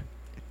backup in.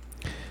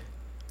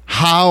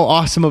 How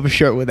awesome of a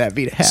shirt would that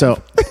be to have?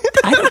 So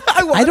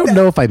I don't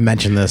know if I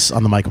mentioned this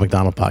on the Michael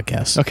McDonald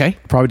podcast. Okay.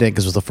 Probably didn't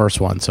because it was the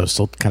first one, so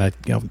still kind of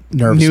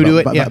nervous New to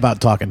it, about, yeah.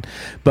 about talking.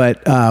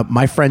 But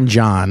my friend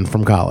John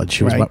from college,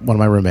 who was Right. one of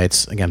my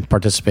roommates, again,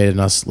 participated in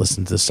us,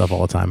 listened to this stuff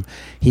all the time.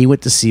 He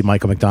went to see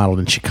Michael McDonald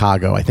in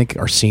Chicago, I think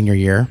our senior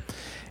year.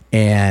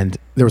 And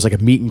there was like a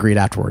meet and greet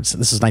afterwards.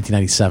 This is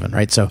 1997,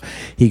 right? So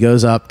he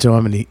goes up to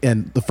him,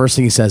 and the first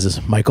thing he says is,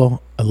 "Michael,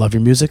 I love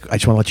your music. I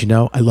just want to let you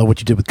know, I love what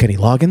you did with Kenny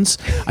Loggins.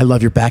 I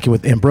love your backing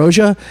with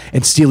Ambrosia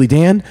and Steely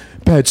Dan.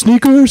 Bad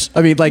sneakers."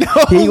 I mean, like,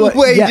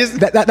 way, yeah,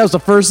 just- that was the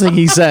first thing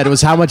he said,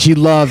 was how much he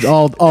loved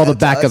all the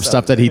backup awesome.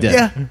 stuff that he did.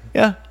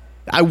 Yeah.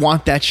 I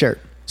want that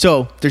shirt.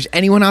 So if there's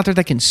anyone out there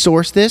that can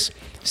source this,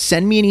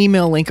 send me an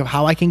email link of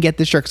how I can get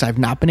this shirt, because I've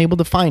not been able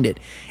to find it.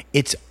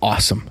 It's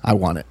awesome. I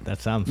want it.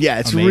 That sounds Yeah,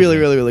 it's amazing. really,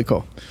 really, really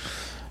cool.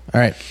 All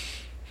right.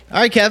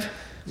 All right, Kev.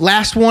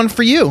 Last one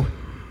for you.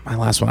 My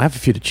last one. I have a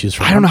few to choose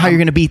from. I don't know how you're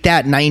going to beat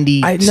that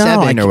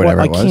 97 or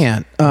whatever I it was.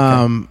 can't.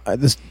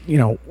 This,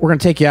 we're going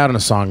to take you out on a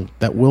song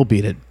that will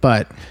beat it,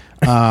 but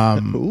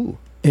Ooh.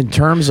 in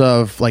terms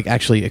of like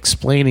actually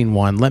explaining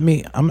one,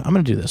 I'm going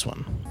to do this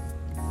one.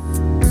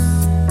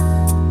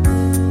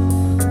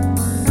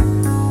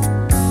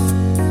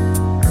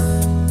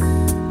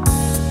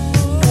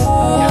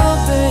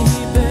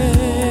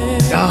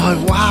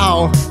 Oh,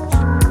 wow.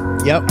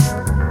 Yep.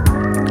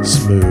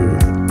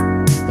 Smooth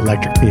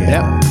electric piano.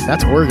 Yep.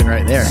 That's Oregon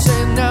right there. Is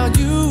that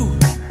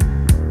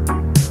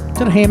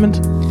a Hammond?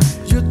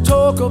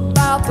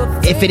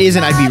 If it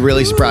isn't, I'd be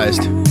really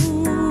surprised.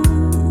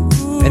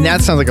 And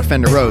that sounds like a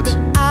Fender Rhodes.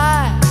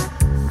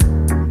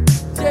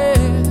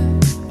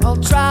 I'll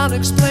try and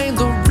explain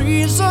the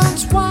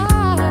reasons why.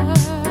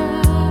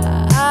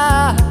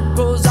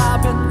 'Cause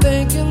I've been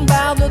thinking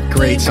about the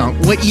Great song.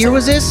 What year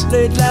was this?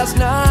 late last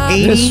night.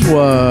 80? This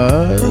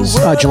was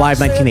July of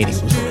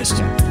 1980 was released.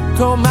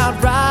 Come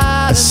out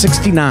right. A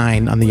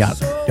 69 on the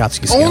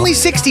Yachtski scale. Only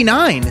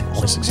 69.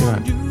 Only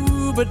 69.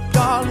 But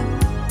darling,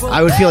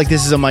 I would feel like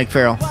this is a Mike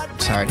Farrell.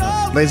 Sorry.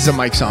 This is a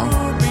Mike song.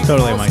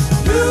 Totally, Mike.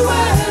 you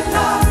and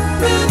I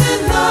been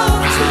in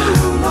love too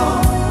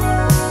long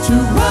to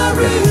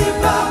worry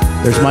about.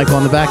 There's Michael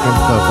on the back end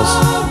vocals.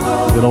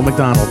 Good old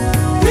McDonald.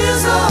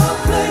 Here's a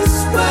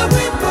place where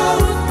we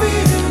both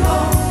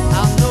belong. I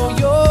know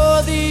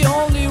you're the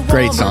only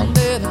Great woman song.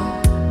 that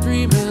I'm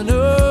dreaming of.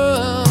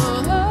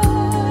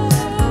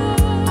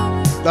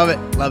 Love it.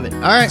 Love it. All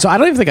right. So I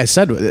don't even think I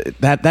said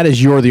that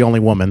is "You're the Only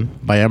Woman"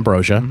 by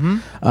Ambrosia.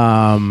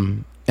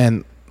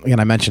 And again,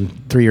 I mentioned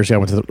 3 years ago I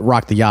went to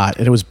Rock the Yacht,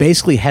 and it was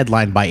basically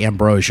headlined by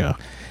Ambrosia.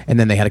 And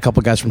then they had a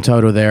couple guys from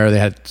Toto there. They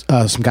had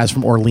some guys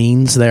from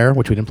Orleans there,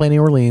 which we didn't play any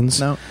Orleans.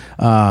 No.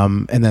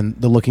 And then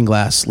the Looking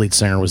Glass lead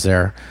singer was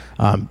there,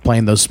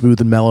 playing those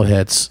smooth and mellow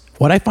hits.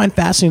 What I find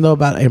fascinating, though,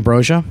 about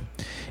Ambrosia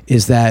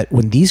is that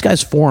when these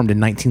guys formed in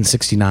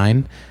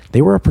 1969,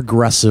 they were a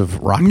progressive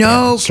rock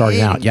band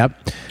starting out.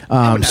 Yep.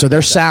 So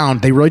their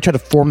sound, they really tried to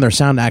form their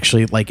sound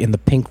actually like in the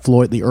Pink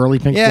Floyd, the early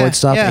Pink Floyd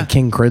stuff, and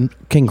King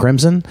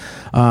Crimson.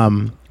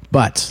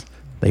 But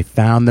they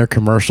found their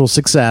commercial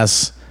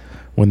success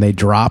when they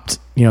dropped,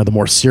 the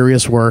more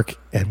serious work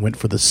and went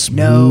for the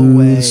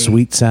smooth,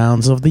 sweet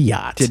sounds of the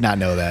Yacht. Did not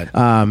know that.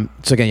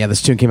 So again,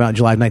 this tune came out in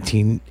July of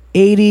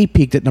 1980,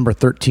 peaked at number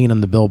 13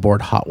 on the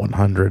Billboard Hot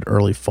 100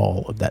 early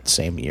fall of that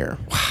same year.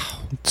 Wow.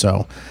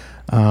 So,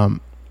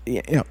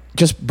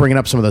 just bringing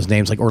up some of those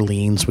names like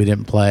Orleans, we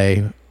didn't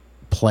play.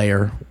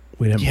 Player,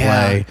 we didn't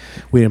play.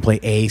 We didn't play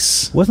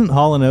Ace. Wasn't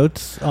Hall &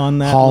 Oates on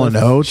that? Hall &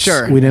 Oates,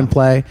 sure. We didn't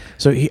play.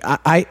 So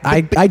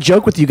I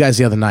joked with you guys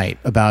the other night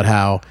about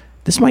how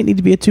this might need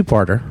to be a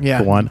two-parter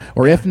for one.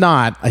 Or if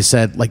not, I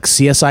said, like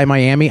CSI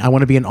Miami, I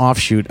want to be an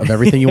offshoot of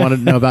everything you want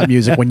to know about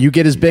music. When you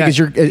get as big as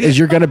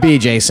you're going to be,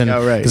 Jason,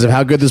 because of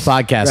how good this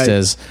podcast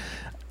is,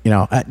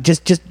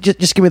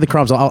 just give me the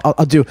crumbs.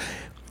 I'll do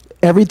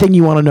everything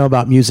you want to know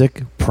about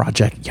music.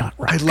 Project Yacht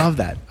Rock. I love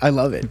that. I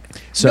love it.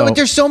 So, but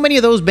there's so many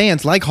of those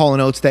bands like Hall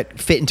 & Oates that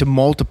fit into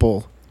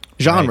multiple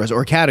genres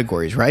or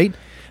categories, right?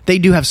 They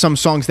do have some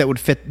songs that would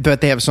fit, but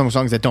they have some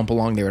songs that don't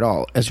belong there at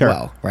all as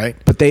well, right?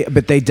 But they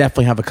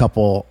definitely have a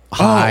couple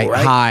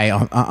high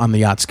on the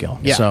yacht scale.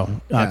 Yeah.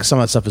 So some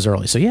of that stuff is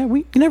early. So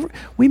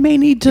we may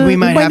need to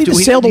have to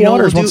sail the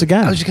waters once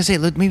again. I was just gonna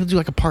say maybe we'll do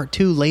like a part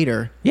 2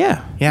 later.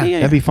 Yeah,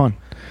 that'd be fun.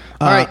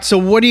 All right. So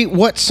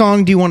what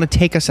song do you want to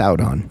take us out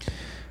on?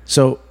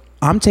 So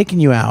I'm taking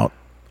you out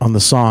on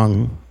the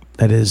song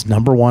that is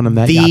number 1 on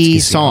that the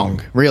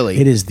song, really.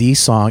 It is the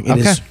song. It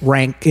is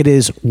ranked. It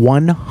is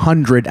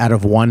 100 out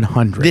of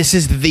 100. This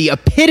is the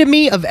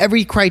epitome of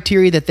every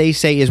criteria that they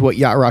say is what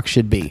Yacht Rock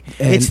should be.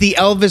 And it's the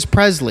Elvis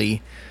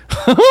Presley.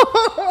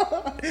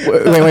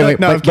 wait.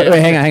 No, wait,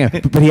 hang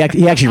on. But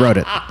he actually wrote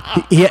it.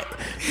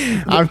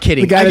 I'm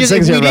kidding. The guy that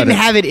sings if we it wrote didn't it.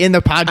 have it in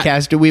the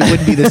podcast, we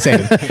wouldn't be the same.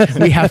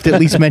 We have to at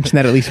least mention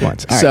that at least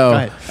once. All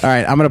right, all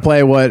right. I'm going to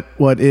play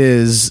what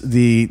is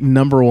the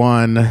number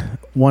 1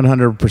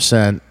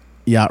 100%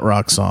 Yacht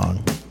Rock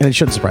song, and it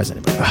shouldn't surprise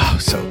anybody. Oh,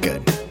 so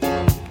good.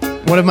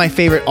 One of my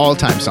favorite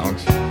all-time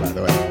songs, by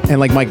the way. And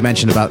like Mike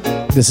mentioned about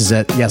This Is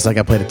It, yes, like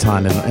I played a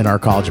ton in our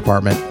college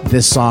apartment.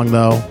 This song,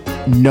 though,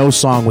 no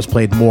song was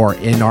played more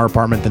in our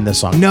apartment than this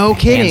song. No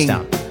kidding.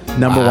 Hands down.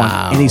 Number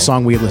 1, any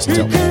song we had listened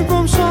to.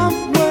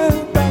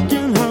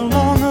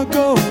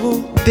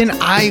 Then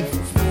I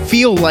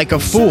feel like a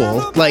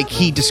fool, like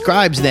he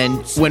describes then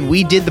when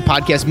we did the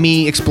podcast,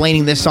 me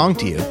explaining this song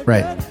to you.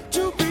 Right.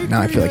 Now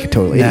I feel like a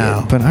total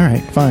idiot. But all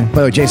right, fine. By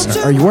the way, Jason,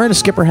 are you wearing a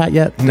skipper hat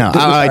yet? No,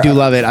 I do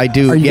love it. I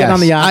do. Are you getting on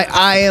the yacht?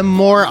 I am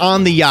more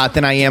on the yacht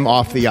than I am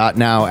off the yacht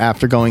now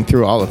after going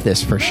through all of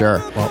this for sure.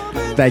 Well,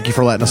 thank you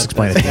for letting us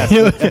explain it to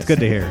you. That's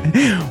good to hear.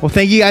 Well,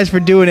 thank you guys for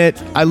doing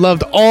it. I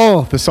loved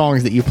all the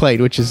songs that you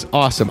played, which is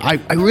awesome. I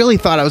really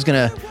thought I was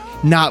going to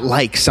not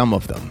like some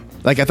of them.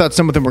 Like, I thought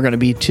some of them were going to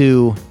be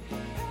too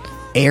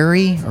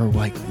airy or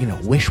like,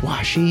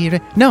 wish-washy.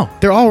 No,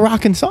 they're all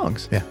rocking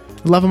songs. Yeah.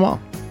 Love them all.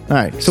 All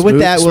right. So with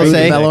that, we'll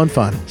say... Smooth, mellow, and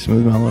fun.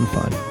 Smooth, mellow, and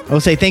fun.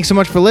 We'll say thanks so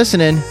much for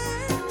listening.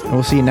 And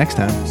we'll see you next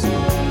time.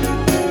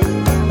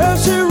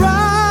 As she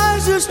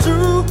rises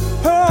to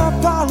her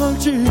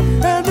apology,